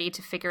clarity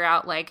to figure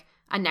out like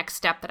a next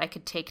step that I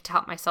could take to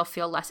help myself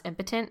feel less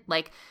impotent,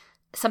 like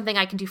something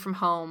I can do from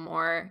home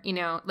or,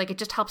 like it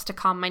just helps to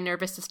calm my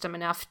nervous system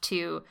enough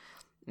to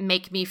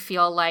make me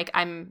feel like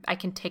I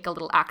can take a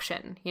little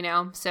action,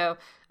 So,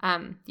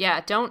 I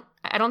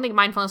don't think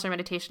mindfulness or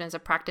meditation is a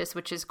practice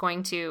which is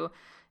going to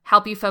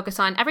help you focus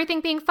on everything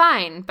being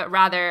fine, but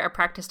rather a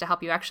practice to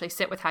help you actually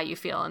sit with how you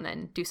feel and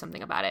then do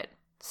something about it.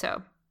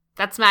 So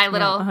that's my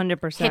little 100%.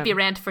 Hippie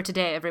rant for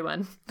today,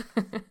 everyone.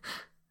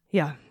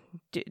 Yeah.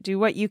 Do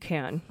what you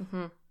can.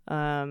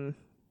 Mm-hmm.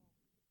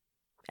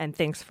 And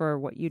thanks for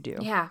what you do.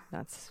 Yeah.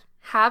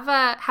 Have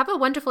a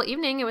wonderful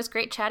evening. It was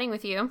great chatting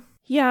with you.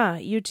 Yeah,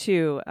 you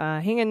too.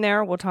 Hang in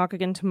there. We'll talk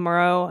again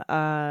tomorrow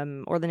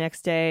or the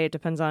next day. It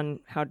depends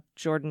on how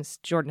Jordan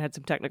had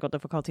some technical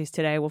difficulties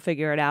today. We'll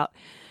figure it out.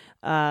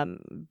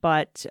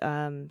 But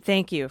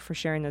thank you for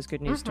sharing those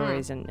good news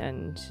stories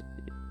and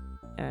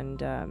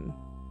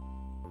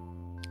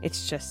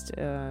it's just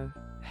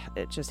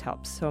it just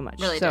helps so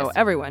much. Really so does.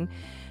 Everyone,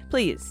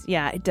 please,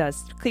 it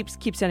does.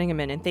 Keep sending them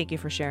in, and thank you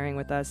for sharing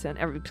with us.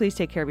 And please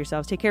take care of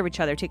yourselves, take care of each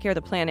other, take care of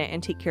the planet,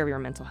 and take care of your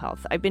mental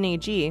health. I've been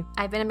AG.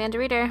 I've been Amanda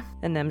Reader.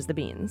 And them's the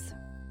Beans.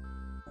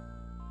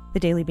 The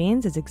Daily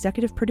Beans is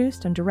executive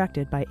produced and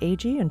directed by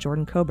AG and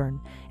Jordan Coburn,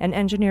 and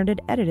engineered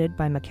and edited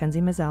by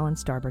Mackenzie Mazzell and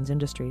Starburns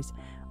Industries.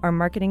 Our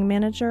marketing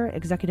manager,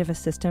 executive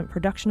assistant,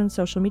 production and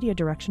social media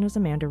direction is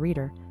Amanda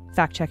Reader.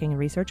 Fact-checking and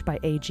research by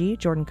AG,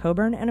 Jordan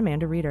Coburn, and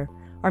Amanda Reader.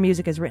 Our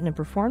music is written and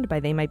performed by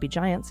They Might Be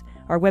Giants.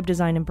 Our web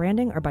design and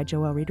branding are by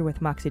Joelle Reader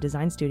with Moxie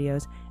Design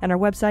Studios, and our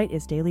website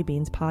is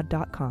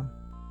dailybeanspod.com.